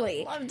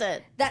 Totally. Loved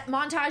it. That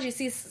montage, you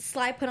see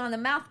Sly put on the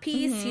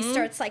mouthpiece. He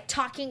starts like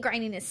talking,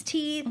 grinding his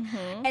teeth.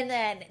 And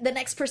then the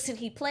next person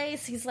he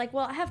plays, he's like,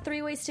 well, I have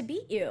 3 ways to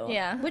beat you.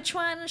 Yeah. Which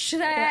one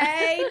should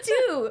I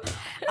do?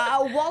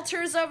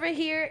 Walter's over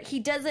here. He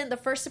doesn't. The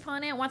first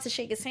opponent wants to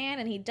shake his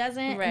hand, and he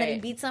doesn't. And then he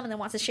beats him, and then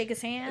wants to shake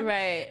his hand.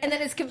 Right. And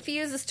then is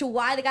confused as to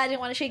why the guy didn't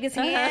want to shake his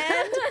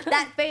hand.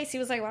 That face, he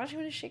was like, "Why don't you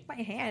want to shake my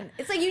hand?"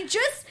 It's like you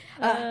just.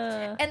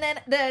 And then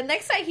the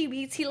next guy he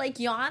beats, he like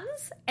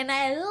yawns, and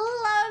I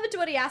loved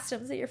what he asked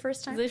him. Is it your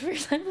first time? Is it your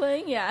first time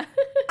playing? Yeah.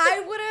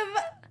 I would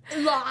have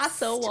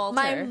lost Walter.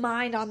 my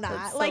mind on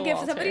that. Like if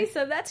somebody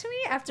said that to me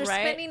after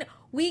spending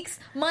weeks,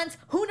 months,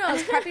 who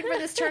knows, prepping for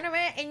this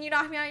tournament, and you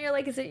knock me out and you're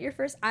like, is it your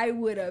first? I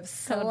would have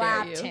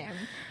slapped him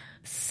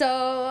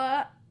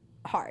so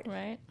hard.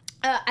 Right.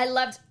 I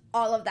loved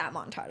all of that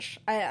montage.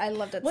 I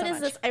loved it What so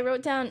is much. this? I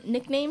wrote down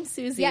nickname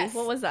Susie. Yes.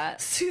 What was that?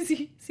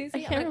 Susie. I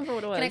can't remember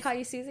what it was. Can I call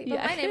you Susie?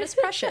 Yeah. But my name is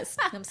Precious.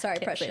 I'm sorry,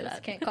 Can't say Precious.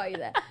 that. Can't call you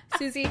that.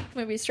 Susie, I'm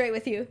gonna be straight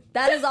with you.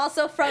 That is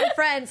also from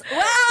Friends.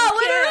 Wow,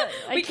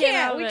 we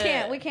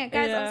can't,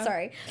 guys. Yeah. I'm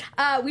sorry.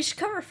 We should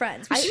cover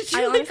Friends. We should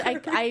I really honestly,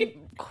 cover I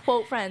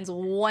quote Friends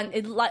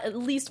at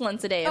least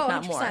once a day, if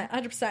not more.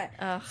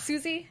 100%.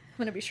 Susie, I'm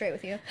gonna be straight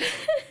with you.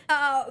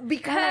 What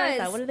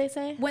Because did they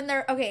say? when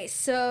they're okay,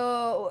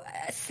 so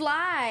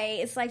Sly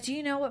is like, "Do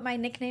you know what my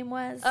nickname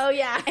was?" Oh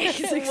yeah,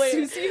 He's like, Wait,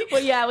 Susie?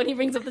 Well, yeah, when he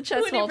brings up the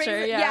chess When he brings vulture,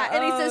 it- yeah,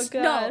 and he Oh, says,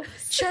 God. "No,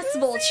 chess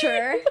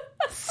vulture."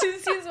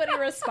 Susie is what he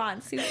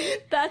responds. Susie.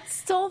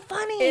 That's so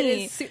funny. It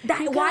is Su-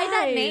 that- You why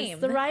that guys, name?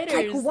 The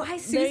writers, Like, why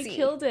Susie? They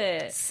killed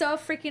it. So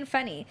freaking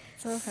funny.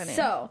 So funny.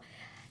 So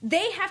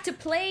they have to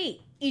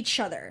play each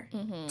other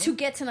Mm-hmm. to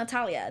get to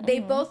Natalia. They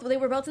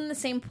were both in the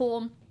same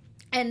pool,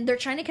 and they're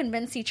trying to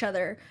convince each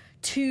other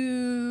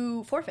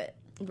to forfeit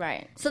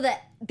Right. so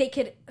that they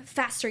could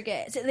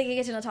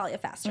get to Natalia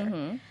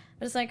faster.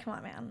 But it's like, come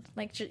on, man!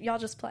 Like y'all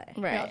just play.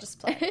 Right. Y'all just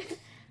play.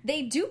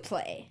 They do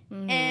play,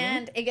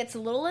 and it gets a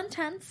little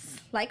intense,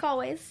 like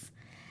always.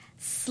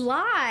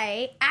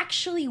 Sly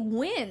actually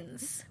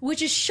wins,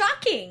 which is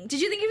shocking.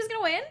 Did you think he was going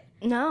to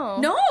win? No.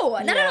 No,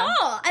 not at Yeah.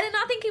 all. I did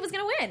not think he was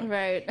going to win.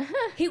 Right.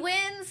 He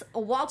wins.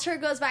 Walter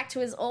goes back to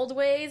his old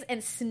ways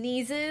and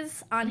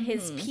sneezes on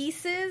his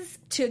pieces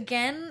to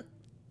again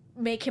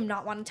make him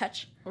not want to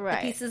touch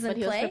Right. the pieces but and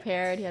he play. was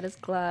prepared. He had his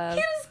glove.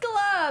 He had his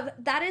glove.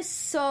 That is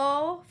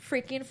so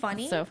freaking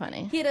funny. So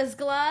funny. He had his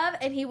glove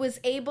and he was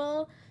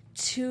able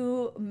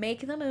to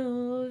make the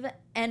move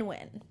and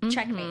win.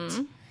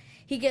 Checkmate.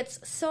 He gets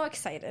so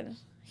excited.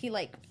 He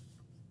like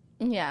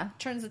Yeah.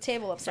 turns the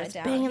table upside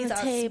down. Banging He's the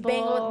out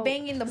table.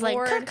 banging the He's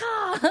board. like,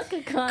 caw,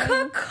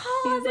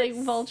 Caw-caw. He's like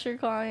vulture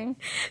cawing.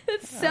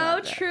 That's so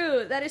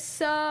true. That is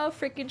so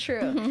freaking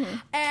true.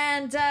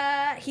 And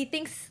he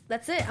thinks,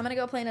 that's it. I'm going to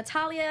go play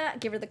Natalia,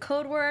 give her the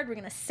code word. We're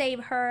going to save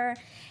her.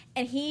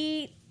 And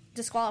he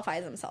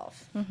disqualifies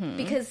himself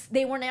because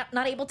they were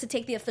not able to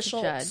take the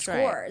official Judge, score.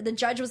 right. The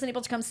judge wasn't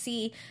able to come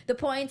see the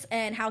points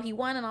and how he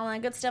won and all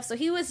that good stuff. So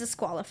he was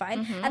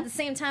disqualified. At the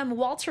same time,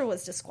 Walter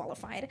was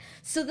disqualified.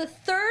 So the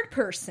third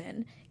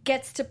person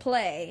gets to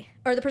play,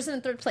 or the person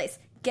in third place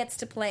gets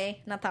to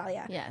play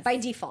Natalia Yes. by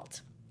default.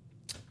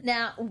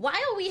 Now, while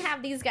we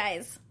have these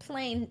guys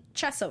playing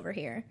chess over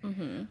here,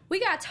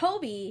 we got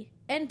Toby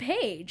and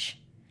Paige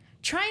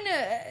trying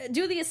to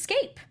do the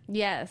escape.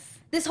 Yes.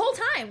 This whole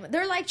time,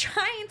 they're like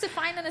trying to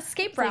find an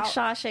escape route. Like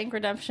Shawshank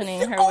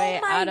Redemptioning her Oh way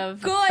my out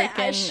of the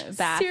gosh. freaking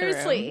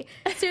bathroom.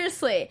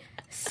 Seriously.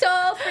 So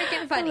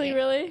freaking funny. Like,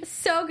 really?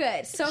 So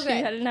good. So She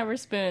good. didn't have her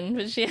spoon,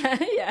 but she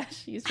had,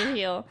 she used her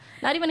heel.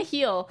 Not even a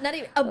heel. Not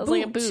even It was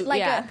like a boot,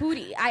 yeah. a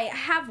booty. I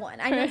have one.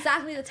 I know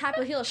exactly the type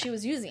of heel she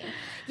was using.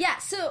 Yeah,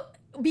 so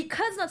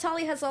because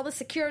Natalia has all the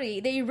security,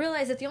 they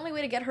realize that the only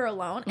way to get her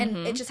alone, and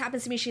it just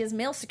happens to be she has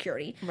male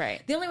security.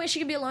 Right. The only way she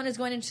can be alone is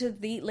going into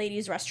the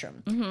ladies'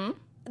 restroom. Mm-hmm.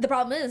 The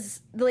problem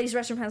is the ladies'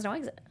 restroom has no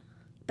exit,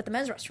 but the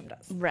men's restroom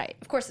does. Right.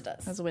 Of course it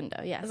does. As a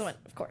window, yes. As a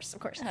Of course.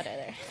 How dare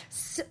they?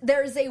 So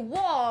there's a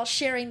wall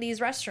sharing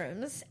these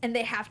restrooms, and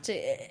they have to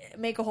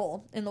make a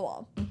hole in the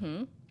wall.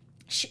 Mm-hmm.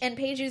 And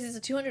Paige uses a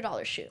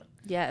 $200 shoe.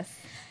 Yes.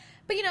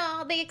 But, you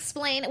know, they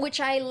explain, which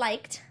I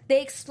liked,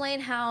 they explain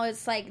how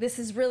it's like, this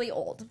is really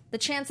old. The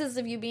chances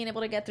of you being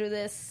able to get through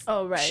this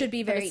should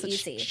be But very it's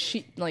such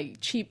easy.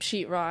 cheap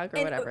sheetrock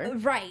or whatever.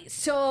 Right.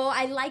 So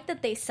I like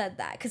that they said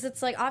that, because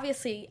it's like,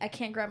 obviously, I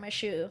can't grab my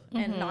shoe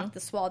and knock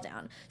this wall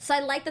down. So I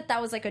like that that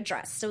was like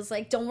addressed. It was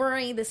like, don't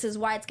worry, this is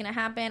why it's going to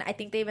happen. I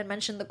think they even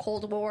mentioned the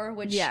Cold War,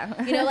 which, you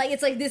know, like,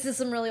 it's like, this is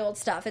some really old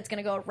stuff. It's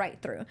going to go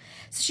right through.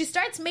 So she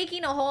starts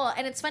making a hole,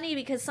 and it's funny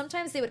because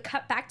sometimes they would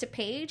cut back to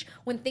Paige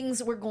when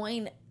things were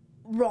going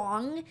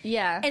wrong.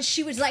 Yeah. And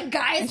she was like,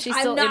 guys, she's I'm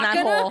still not in that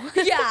gonna.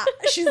 hole. Yeah.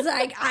 She's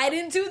like, I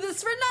didn't do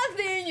this for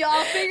nothing.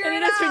 Y'all figure I mean,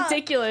 it that's out.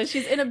 ridiculous.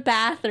 She's in a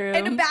bathroom.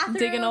 In a bathroom.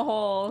 Digging a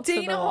hole.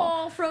 Digging to the a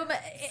hole from.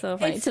 So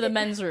funny. it's- To the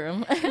men's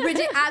room.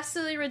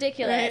 Absolutely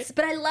ridiculous. Right.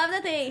 But I love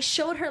that they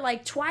showed her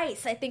like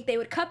twice. I think they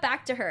would cut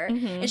back to her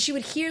and she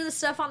would hear the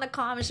stuff on the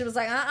comm and she was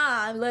like,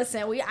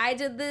 listen, I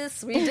did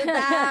this, we did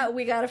that,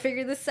 we gotta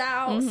figure this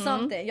out.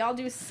 Something. Y'all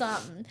do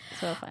something.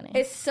 So funny.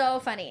 It's so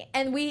funny.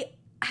 And we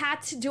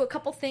had to do a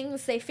couple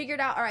things. They figured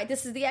out, all right,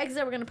 this is the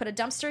exit. We're going to put a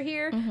dumpster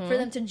here for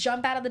them to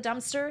jump out of the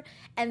dumpster.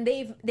 And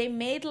they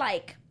made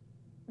like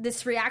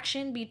this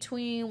reaction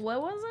between, what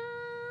was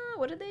it?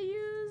 What did they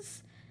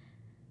use?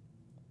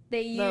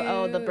 They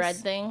used the bread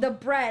thing? The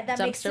bread that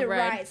makes Dumpster it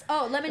bread. rise.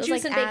 Oh, lemon It was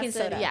juice like and baking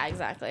acid. soda. Yeah,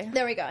 exactly.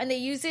 There we go. And they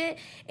use it.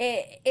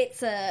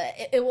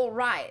 It will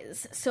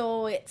rise.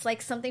 So it's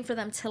like something for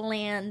them to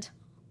land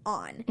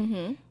on.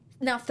 Mm-hmm.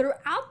 Now,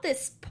 throughout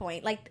this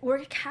point, like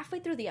we're halfway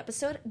through the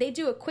episode, they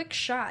do a quick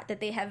shot that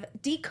they have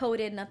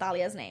decoded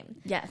Natalia's name.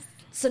 Yes.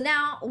 So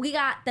now we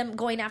got them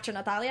going after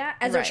Natalia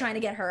as they're Right. trying to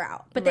get her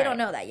out. But they don't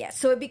Right. know that yet.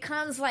 So it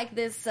becomes like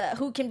this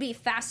who can be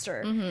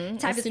faster type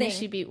As of soon as thing.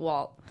 she beat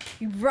Walt.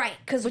 Right,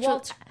 because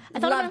Walt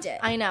loved it.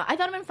 I know. I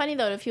thought it would been funny,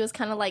 though, if he was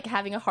kind of like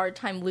having a hard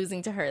time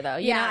losing to her, though.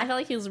 You Yeah. know, I felt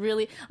like he was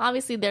really,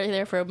 obviously they're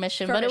there for a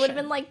mission, For a but it would have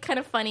mission. been like kind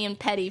of funny and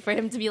petty for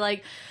him to be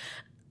like,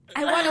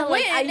 I want to like,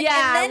 win and and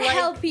then like,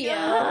 help you. All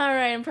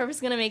right, I'm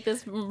purposely going to make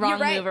this wrong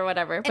right. move or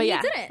whatever. But he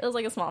yeah, didn't. it was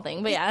like a small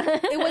thing. But yeah.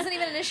 It wasn't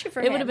even an issue for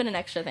him. It would have been an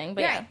extra thing.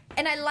 But Right.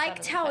 And I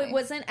liked how funny. it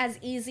wasn't as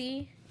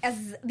easy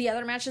as the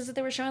other matches that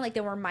they were showing. Like,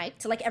 they were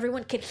mic'd. Like,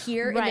 everyone could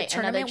hear in the Right,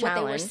 tournament another what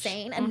they were challenge.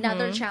 saying.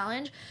 Another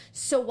challenge.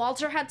 So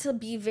Walter had to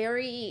be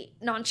very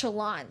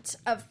nonchalant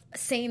of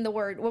saying the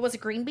word, what was it,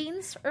 green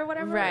beans or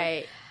whatever?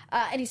 Right.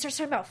 And he starts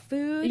talking about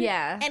food.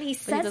 Yeah. And he But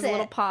says does it. a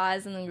little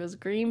pause and then goes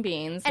green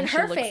beans. and she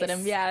her looks face. at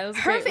him. Yeah, it was a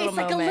her great face, little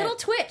like moment. a little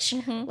twitch.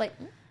 Like,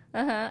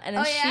 And then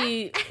Oh, yeah?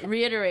 she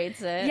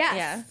reiterates it. Yes.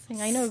 Yeah.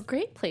 Saying, I know a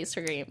great place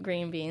for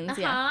green beans.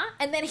 Yeah.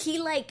 And then he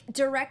like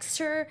directs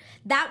her.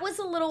 That was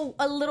a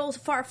little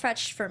far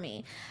fetched for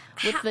me.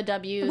 With the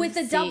W. With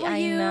the W,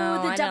 I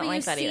know, the I don't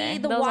like that WC,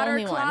 either. the That was water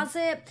only one.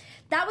 closet.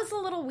 That was a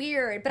little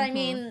weird, but I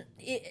mean,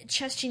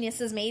 chess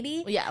geniuses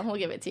maybe. Yeah, we'll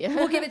give it to you.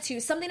 We'll give it to you.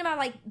 Something about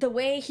like the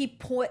way he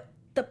put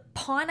the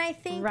pawn, I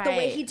think, the way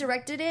Right. he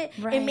directed it,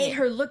 it Right. made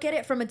her look at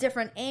it from a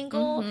different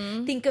angle.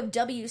 Think of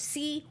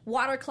WC,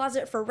 water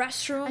closet for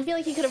restroom. I feel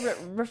like he could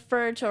have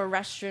referred to a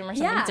restroom or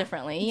something Yeah.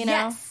 differently, you know?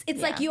 Yes.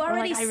 It's like you Or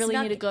already I really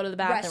snuck need to go to the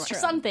bathroom or restroom.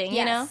 something,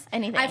 you know? Yes.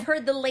 Anything. I've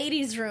heard the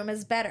ladies' room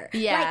is better.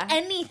 Yeah. Like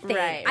anything.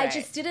 Right, I right.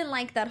 just didn't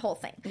like that whole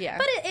thing. Yeah.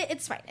 But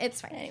it's fine.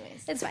 It's fine.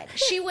 Anyways. It's fine.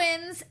 She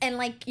wins, and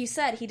like you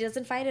said, he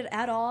doesn't fight it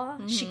at all.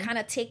 She kind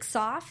of takes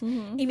off.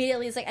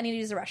 Immediately he's like, I need to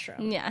use the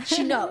restroom. Yeah.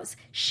 She knows.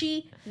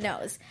 She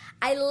knows.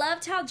 I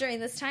loved how during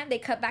this time they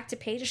cut back to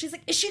Paige and she's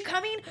like, is she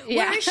coming?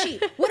 Yeah. Where is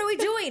she? What are we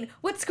doing?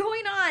 What's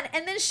going on?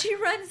 And then she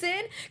runs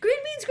in. Green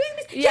beans, green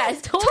beans. Yeah,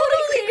 Yes, totally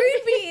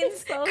green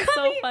beans. so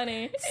Coming.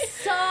 funny.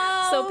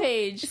 So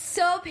Paige.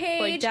 So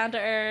Paige. Like down to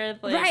earth.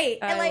 Like, Right.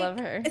 I and like, love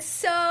her. It's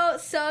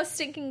so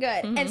stinking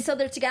good. And so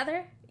they're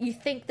together. You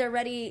think they're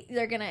ready.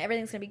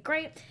 Everything's gonna be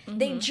great.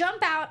 They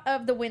jump out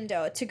of the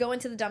window to go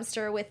into the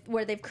dumpster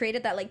where they've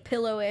created that like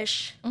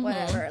pillow-ish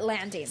whatever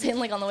landing. And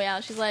like on the way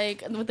out, she's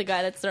like, with the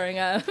guy that's throwing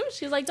up,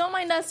 she's like, don't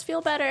mind us,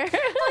 feel better.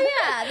 Oh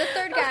yeah, the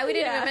third guy. We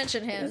didn't Yeah. even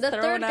mention him. He's The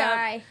third throwing up.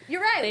 guy.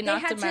 You're right. They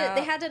knocked had him to. out.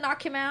 They had to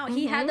knock him out.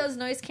 He had those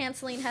noise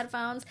canceling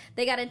headphones.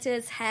 They got into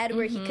his head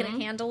where he couldn't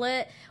handle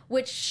it,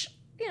 which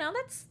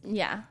that's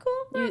Yeah.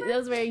 Cool. That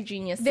was very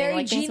genius thing. Very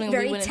Like things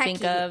very we wouldn't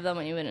think techie. of, them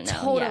when you wouldn't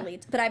know. Totally,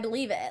 but I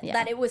believe it Yeah.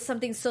 that it was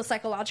something so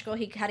psychological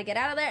he had to get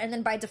out of there, and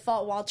then by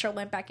default Walter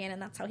went back in,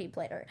 and that's how he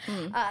played her.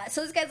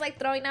 So this guy's like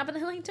throwing up, and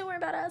they're like, "Don't worry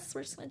about us.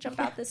 We're just gonna jump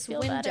out this Feel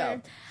window."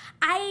 better.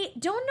 I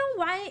don't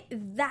know why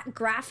that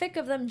graphic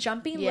of them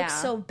jumping Yeah.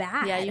 looks so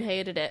bad. Yeah, you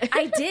hated it.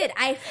 I did.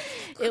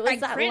 It was I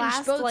that cringed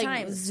last both like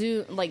times.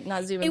 zoom, like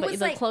not zooming, It but was,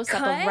 the like, close up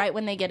cut. of right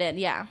when they get in.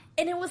 Yeah,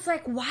 and it was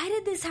like, why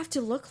did this have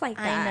to look like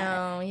that? I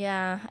know.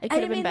 Yeah, it could And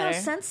have it been made better.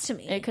 no sense to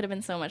me. It could have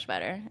been so much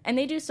better. And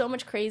they do so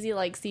much crazy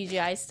like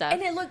CGI stuff.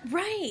 and it looked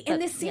right.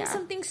 And this seemed yeah.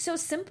 something so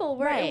simple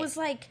where Right. it was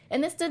like,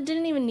 And this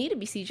didn't even need to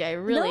be CGI,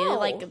 really. No.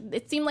 Like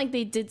it seemed like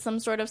they did some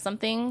sort of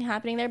something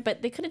happening there,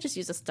 but they could have just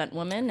used a stunt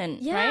woman. And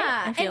yeah,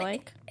 right? I feel and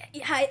like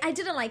yeah, I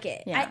didn't like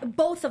it. Yeah.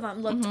 Both of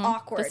them looked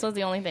awkward. this was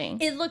the only thing.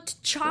 It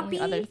looked choppy,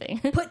 other thing.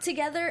 put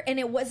together, and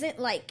it wasn't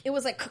like I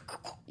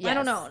Yes.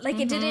 don't know, like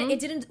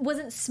it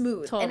wasn't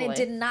smooth, and Totally. it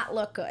did not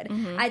look good.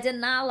 I did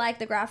not like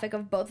the graphic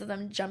of both of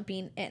them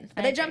jumping in,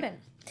 but they jump in.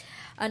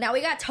 Now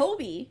we got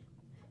Toby,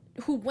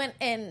 who went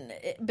and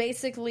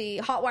basically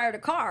hotwired a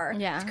car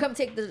to come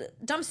take the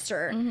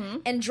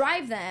dumpster and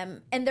drive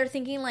them, and they're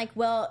thinking like,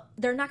 well,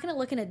 they're not going to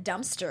look in a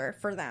dumpster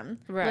for them.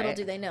 Right. Little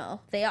do they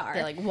know they are.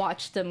 They like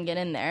watched them get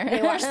in there.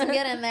 They watched them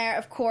get in there,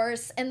 of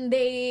course, and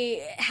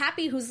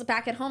Happy, who's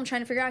back at home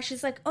trying to figure out,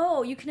 she's like,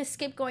 oh, you can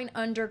escape going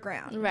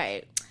underground.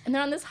 Right. And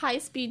they're on this high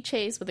speed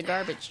chase with a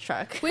garbage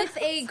truck. With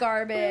a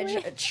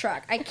garbage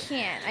truck. I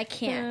can't.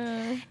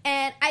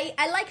 And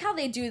I like how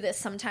they do this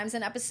sometimes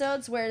in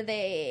episodes where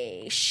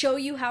they show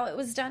you how it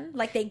was done.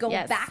 Like they go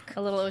Yes, back.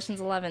 a little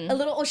Ocean's 11. A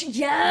little ocean.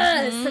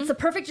 Yes, that's the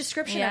perfect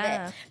description of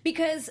Yeah. it.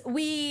 Because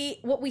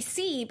what we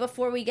see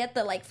before we get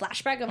the like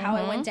flashback of how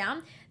it went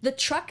down, the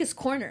truck is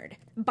cornered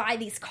by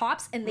these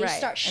cops, and they Right,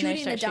 start and they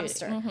shooting start the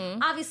shooting. dumpster.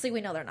 Obviously,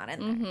 we know they're not in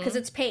there because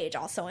it's Paige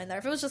also in there.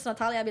 If it was just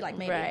Natalia, I'd be like,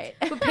 maybe. Right.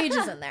 But Paige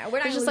is in there. We're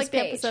not It's gonna just like lose the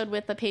Paige. episode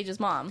with the Paige's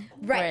mom.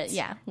 Right.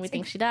 Where, we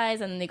think she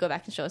dies, and then they go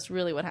back and show us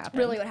really what happened.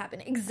 Really what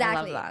happened.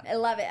 Exactly. that. I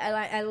love it.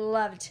 I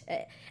loved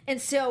it.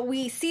 And so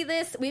we see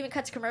this, we even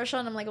cut to commercial,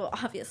 and I'm like, well,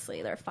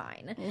 obviously they're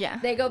fine. Yeah.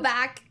 They go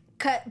back,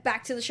 cut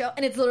back to the show,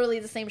 and it's literally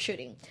the same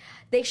shooting.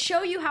 They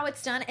show you how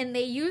it's done, and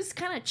they use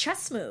kind of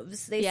chess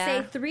moves. They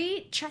say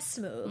 3 chess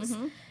moves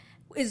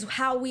is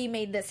how we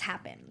made this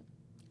happen.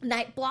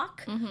 Night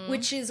block,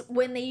 which is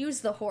when they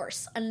use the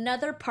horse.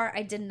 Another part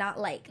I did not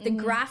like. The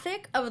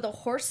graphic of the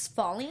horse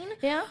falling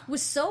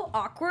was so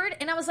awkward,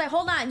 and I was like,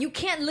 hold on, you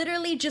can't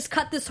literally just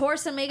cut this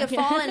horse and make it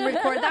fall and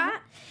record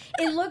that?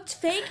 It looked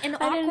fake and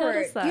I awkward. didn't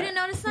notice that. You didn't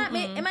notice that? Am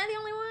I the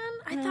only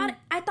one?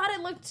 I thought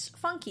it looked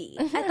funky.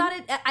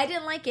 I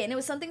didn't like it, and it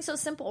was something so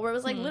simple where it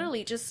was like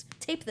literally just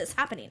tape this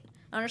happening.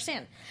 I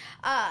understand.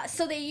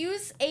 So they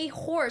use a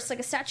horse, like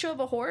a statue of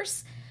a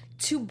horse,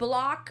 to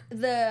block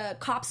the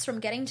cops from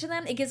getting to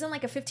them. It gives them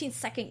like a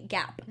 15-second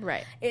gap.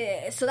 Right.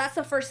 So that's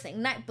the first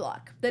thing, night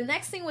block. The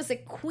next thing was a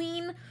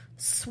queen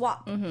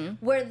swap,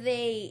 where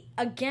they,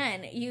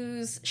 again,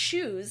 use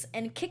shoes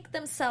and kick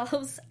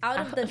themselves out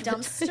of the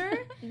dumpster.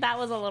 That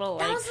was a little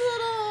like... That was a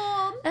little...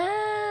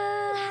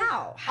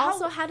 How?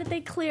 Also, how did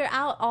they clear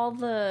out all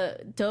the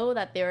dough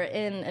that they were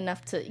in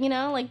enough to,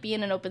 like be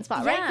in an open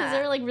spot, right? Because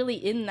they were like really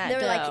in that dough.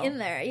 They were like in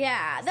there,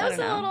 yeah. That was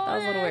a little... That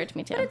was a little weird to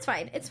me too. But it's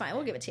fine. It's fine.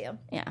 We'll give it to you.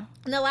 Yeah.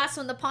 And the last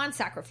one, the pawn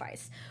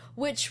sacrifice,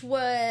 which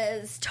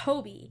was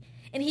Toby.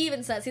 And he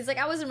even says, he's like,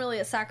 I wasn't really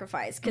a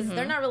sacrifice because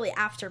they're not really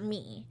after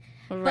me.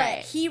 Right.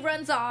 But he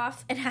runs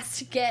off and has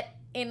to get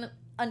in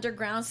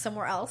underground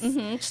somewhere else.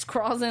 Just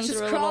crawls in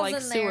through a little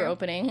like sewer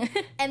opening.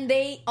 And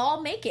they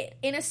all make it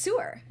in a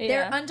sewer. Yeah.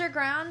 They're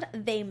underground.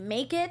 They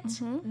make it.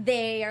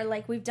 They are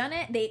like, we've done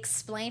it. They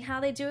explain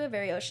how they do it.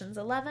 Very Ocean's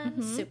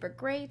 11. Super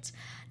great.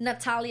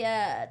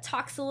 Natalia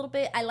talks a little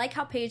bit. I like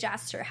how Paige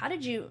asked her, how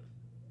did you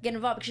get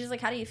involved? Because she's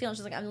like, how do you feel? And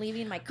she's like, I'm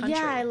leaving my country.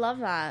 Yeah, I love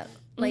that.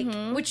 Like,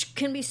 which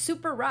can be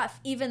super rough,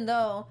 even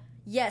though,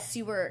 yes,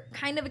 you were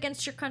kind of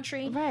against your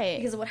country, right,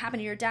 because of what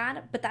happened to your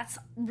dad, but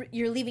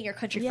you're leaving your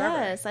country forever.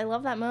 Yes, I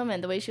love that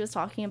moment, the way she was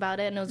talking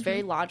about it, and it was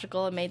very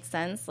logical. It made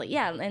sense. Like,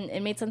 yeah, and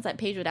it made sense that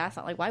Paige would ask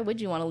that, like, why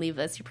would you want to leave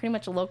this? You're pretty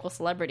much a local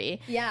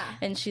celebrity. Yeah.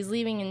 And she's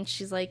leaving, and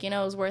she's like, it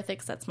was worth it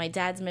because that's my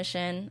dad's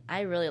mission.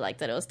 I really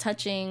liked it. It was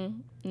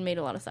touching and made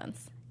a lot of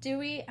sense.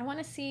 I want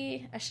to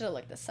see, I should have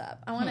looked this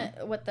up. I want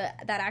to, what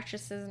that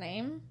actress's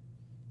name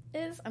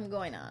is. I'm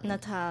going on.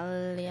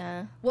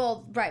 Natalia.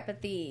 Well, right,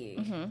 but the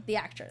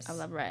actress. I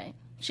love right.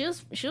 She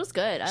was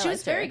good. She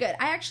was very good.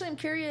 I actually am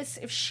curious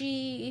if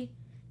you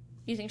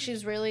think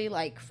she's really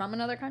like from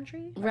another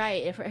country?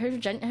 Right. If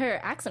her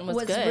accent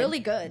was good. Really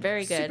good.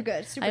 Very good. Super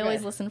good. Super I always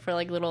good. listen for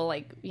like little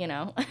like,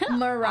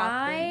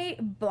 Mariah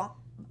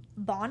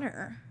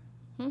Bonner.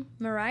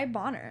 Mariah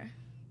Bonner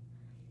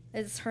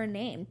is her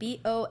name.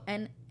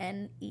 Bonner.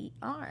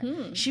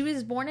 She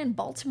was born in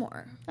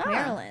Baltimore,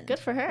 Maryland. Good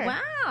for her.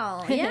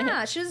 Wow.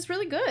 Yeah, she was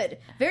really good.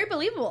 Very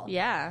believable.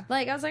 Yeah.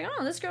 Like, I was like,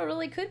 oh, this girl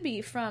really could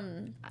be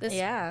from this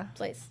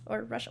place.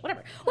 Or Russia.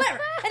 Whatever.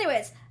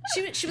 Anyways,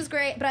 she was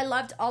great, but I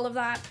loved all of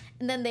that.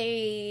 And then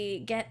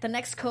they get the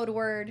next code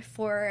word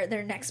for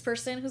their next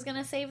person who's going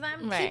to save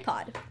them. Right.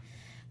 Peapod.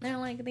 They're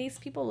like, these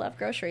people love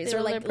groceries. They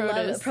or love like their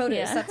produce. love produce.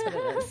 Yeah. That's what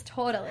it is.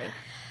 Totally.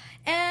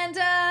 And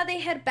they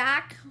head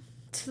back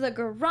to the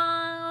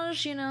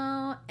garage,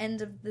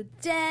 end of the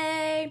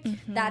day.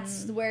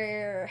 That's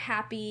where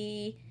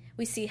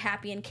we see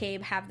Happy and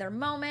Cabe have their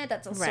moment.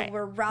 That's also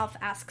where Ralph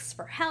asks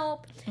for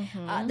help.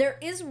 There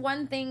is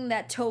one thing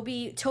that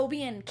Toby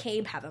and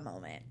Cabe have a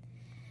moment.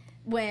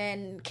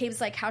 When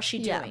Cabe's like, how's she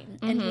doing?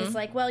 And he's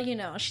like, well,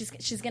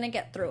 she's gonna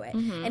get through it.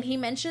 And he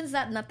mentions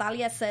that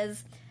Natalia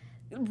says,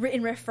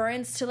 in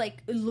reference to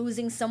like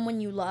losing someone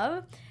you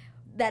love,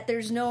 that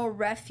there's no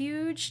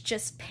refuge,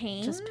 just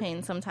pain. Just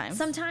pain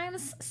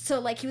sometimes. So,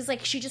 like, he was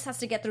like, she just has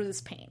to get through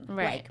this pain.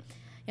 Right.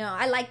 Like,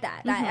 I like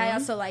that. I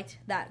also liked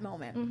that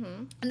moment.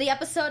 And the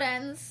episode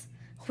ends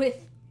with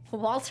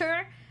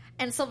Walter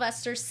and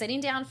Sylvester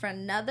sitting down for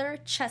another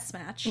chess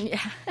match.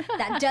 Yeah.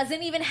 That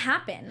doesn't even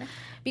happen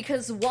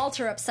because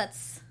Walter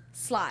upsets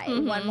Sly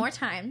one more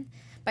time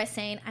by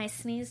saying, I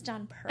sneezed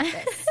on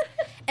purpose.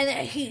 And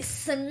then he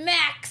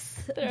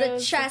smacks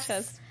the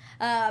chess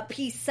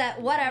piece set,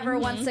 whatever,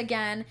 once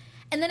again.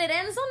 And then it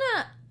ends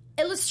on a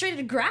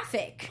illustrated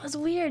graphic. It was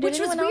weird. Which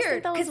was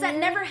weird, because that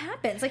never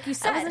happens, like you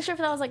said. I wasn't sure if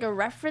that was like a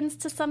reference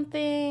to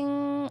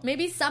something.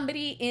 Maybe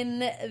somebody in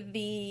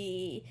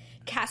the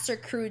cast or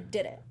crew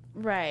did it.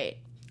 Right.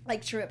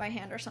 Like drew it by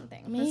hand or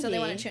something. Maybe. And so they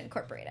wanted to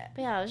incorporate it.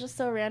 But yeah, it was just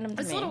so random to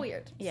me. It's a little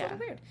weird. Yeah. It's a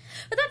little weird.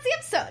 But that's the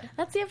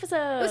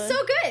episode. It was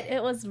so good.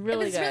 It was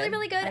really good. Really,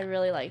 really good. I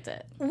really liked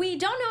it. We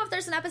don't know if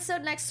there's an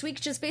episode next week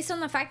just based on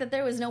the fact that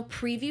there was no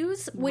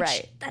previews,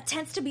 which that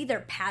tends to be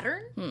their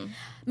pattern.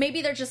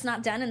 Maybe they're just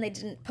not done and they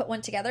didn't put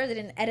one together. They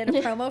didn't edit a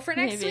promo for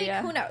next week.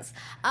 Yeah. Who knows?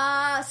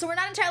 So we're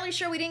not entirely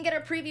sure. We didn't get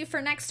a preview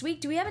for next week.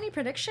 Do we have any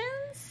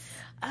predictions?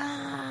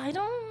 I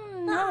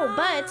don't know,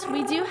 but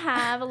we do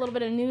have a little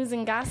bit of news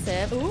and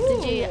gossip.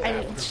 Ooh.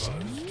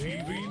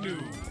 TV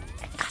News.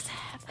 Gossip.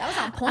 That was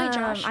on point,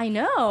 Josh. I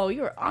know.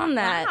 You were on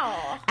that.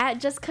 Wow. At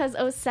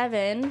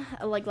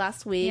JustCuz07, like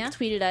last week,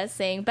 tweeted us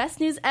saying, best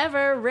news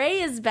ever,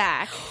 Ray is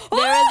back.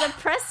 There is a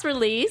press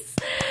release.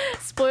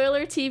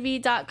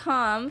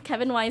 SpoilerTV.com.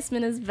 Kevin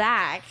Weissman is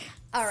back.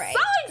 All right.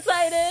 So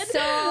excited.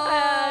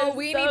 So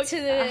we need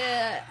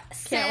to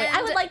can't wait. I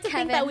I would like to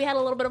Kevin. think that we had a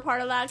little bit of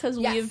part of that because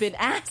Yes. we've been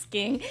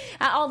asking.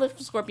 All the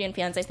Scorpion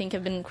fans, I think,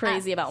 have been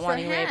crazy about For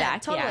wanting him, Ray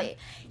back. Totally.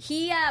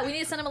 He, we need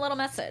to send him a little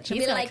message. And He's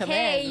be gonna like, come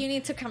hey, in. you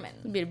need to come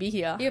in. Yeah, be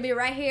here. He'll be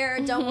right here.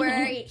 Don't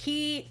worry.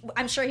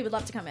 I'm sure he would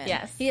love to come in.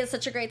 Yes. He has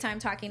such a great time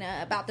talking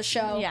about the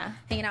show. Yeah.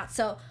 Hanging out.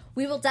 So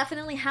we will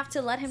definitely have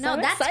to let him know.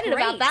 I'm That's excited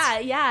great. about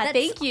that. Yeah, That's-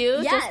 thank you,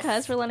 yes. Just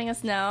Cuz, for letting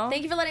us know.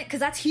 Thank you for letting, because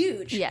that's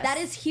huge. Yes. That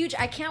is huge.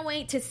 I can't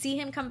wait to see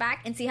him come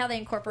back and see how they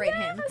incorporate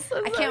him.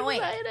 I'm I can't so wait.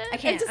 excited. I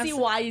can't. And to I'm see so-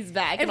 why he's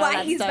back and, and all why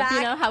that he's stuff. back,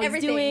 You know, how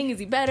everything. he's doing. Is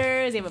he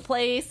better? Does he have a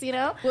place? You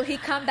know? Will he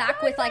come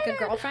back with like a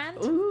girlfriend?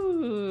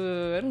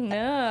 Ooh,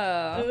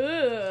 no.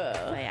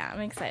 Ooh. But yeah,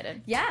 I'm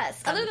excited.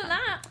 Yes. Other than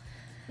that,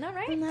 no,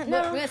 right? No.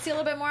 We're gonna see a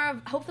little bit more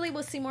of. Hopefully,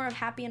 we'll see more of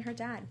Happy and her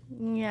dad.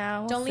 Yeah,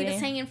 we'll Don't leave see.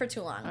 us hanging for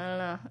too long. I don't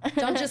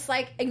know. Don't just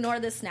like ignore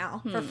this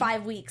now for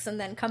 5 weeks and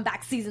then come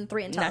back season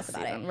 3 and tell Next us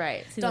about season, it.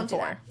 right. Season Don't do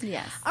 4. that.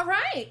 Yes. All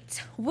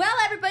right. Well,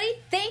 everybody,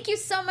 thank you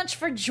so much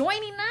for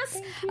joining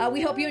us.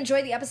 We hope you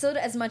enjoyed the episode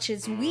as much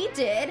as we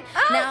did.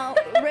 Now,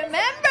 remember,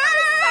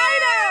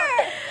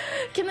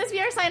 Can this be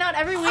our sign out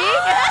every week?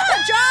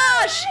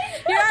 Josh,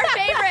 you're our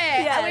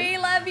favorite. Yes. We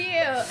love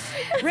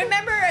you.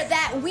 Remember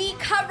that we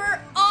cover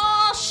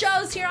all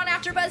shows here on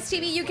AfterBuzz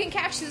TV. You can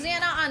catch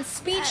Susanna on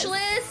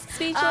Speechless,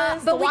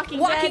 Speechless, but The Walking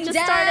Dead just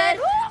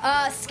started.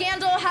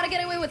 Scandal, How to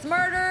Get Away with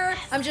Murder.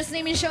 I'm just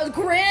naming shows.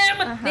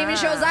 Grimm, naming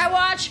shows I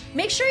watch.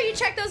 Make sure you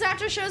check those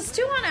after shows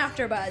too on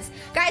AfterBuzz.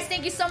 Guys,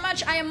 thank you so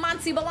much. I am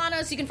Monse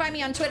Bolanos. You can find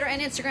me on Twitter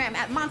and Instagram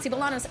at Monse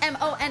Bolanos,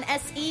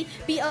 MonseBolanos.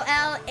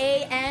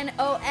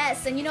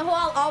 And you know who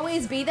I'll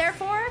always be there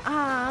for?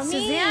 Me.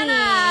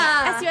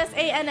 Susanna.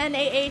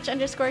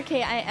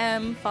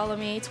 SUSANNAH_KIM. Follow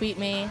me, tweet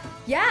me.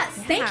 Yes,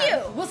 thank Yeah.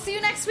 you. We'll see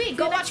you next week.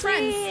 Go watch Next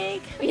Friends.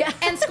 week. Yeah,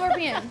 and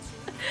Scorpions.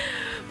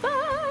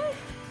 Bye.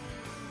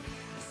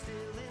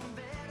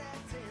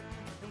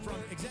 From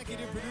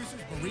executive producers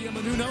Maria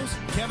Menounos,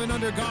 Kevin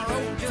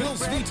Undergaro, Phil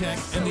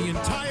Svitek, and the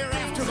entire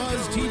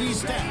AfterBuzz TV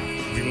staff,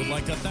 we would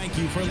like to thank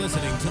you for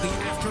listening to the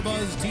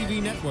AfterBuzz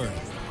TV network.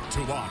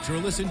 To watch or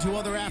listen to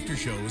other after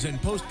shows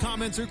and post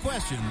comments or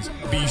questions,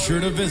 be sure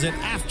to visit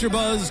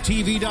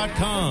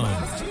AfterBuzzTV.com.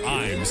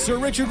 I'm Sir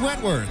Richard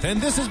Wentworth, and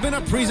this has been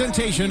a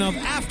presentation of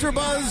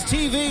AfterBuzz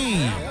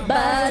TV.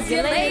 Buzz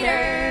you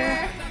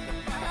later.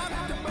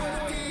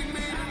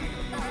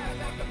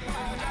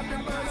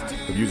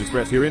 The views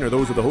expressed herein are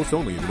those of the hosts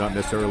only and do not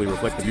necessarily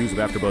reflect the views of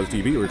AfterBuzz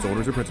TV or its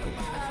owners or principals.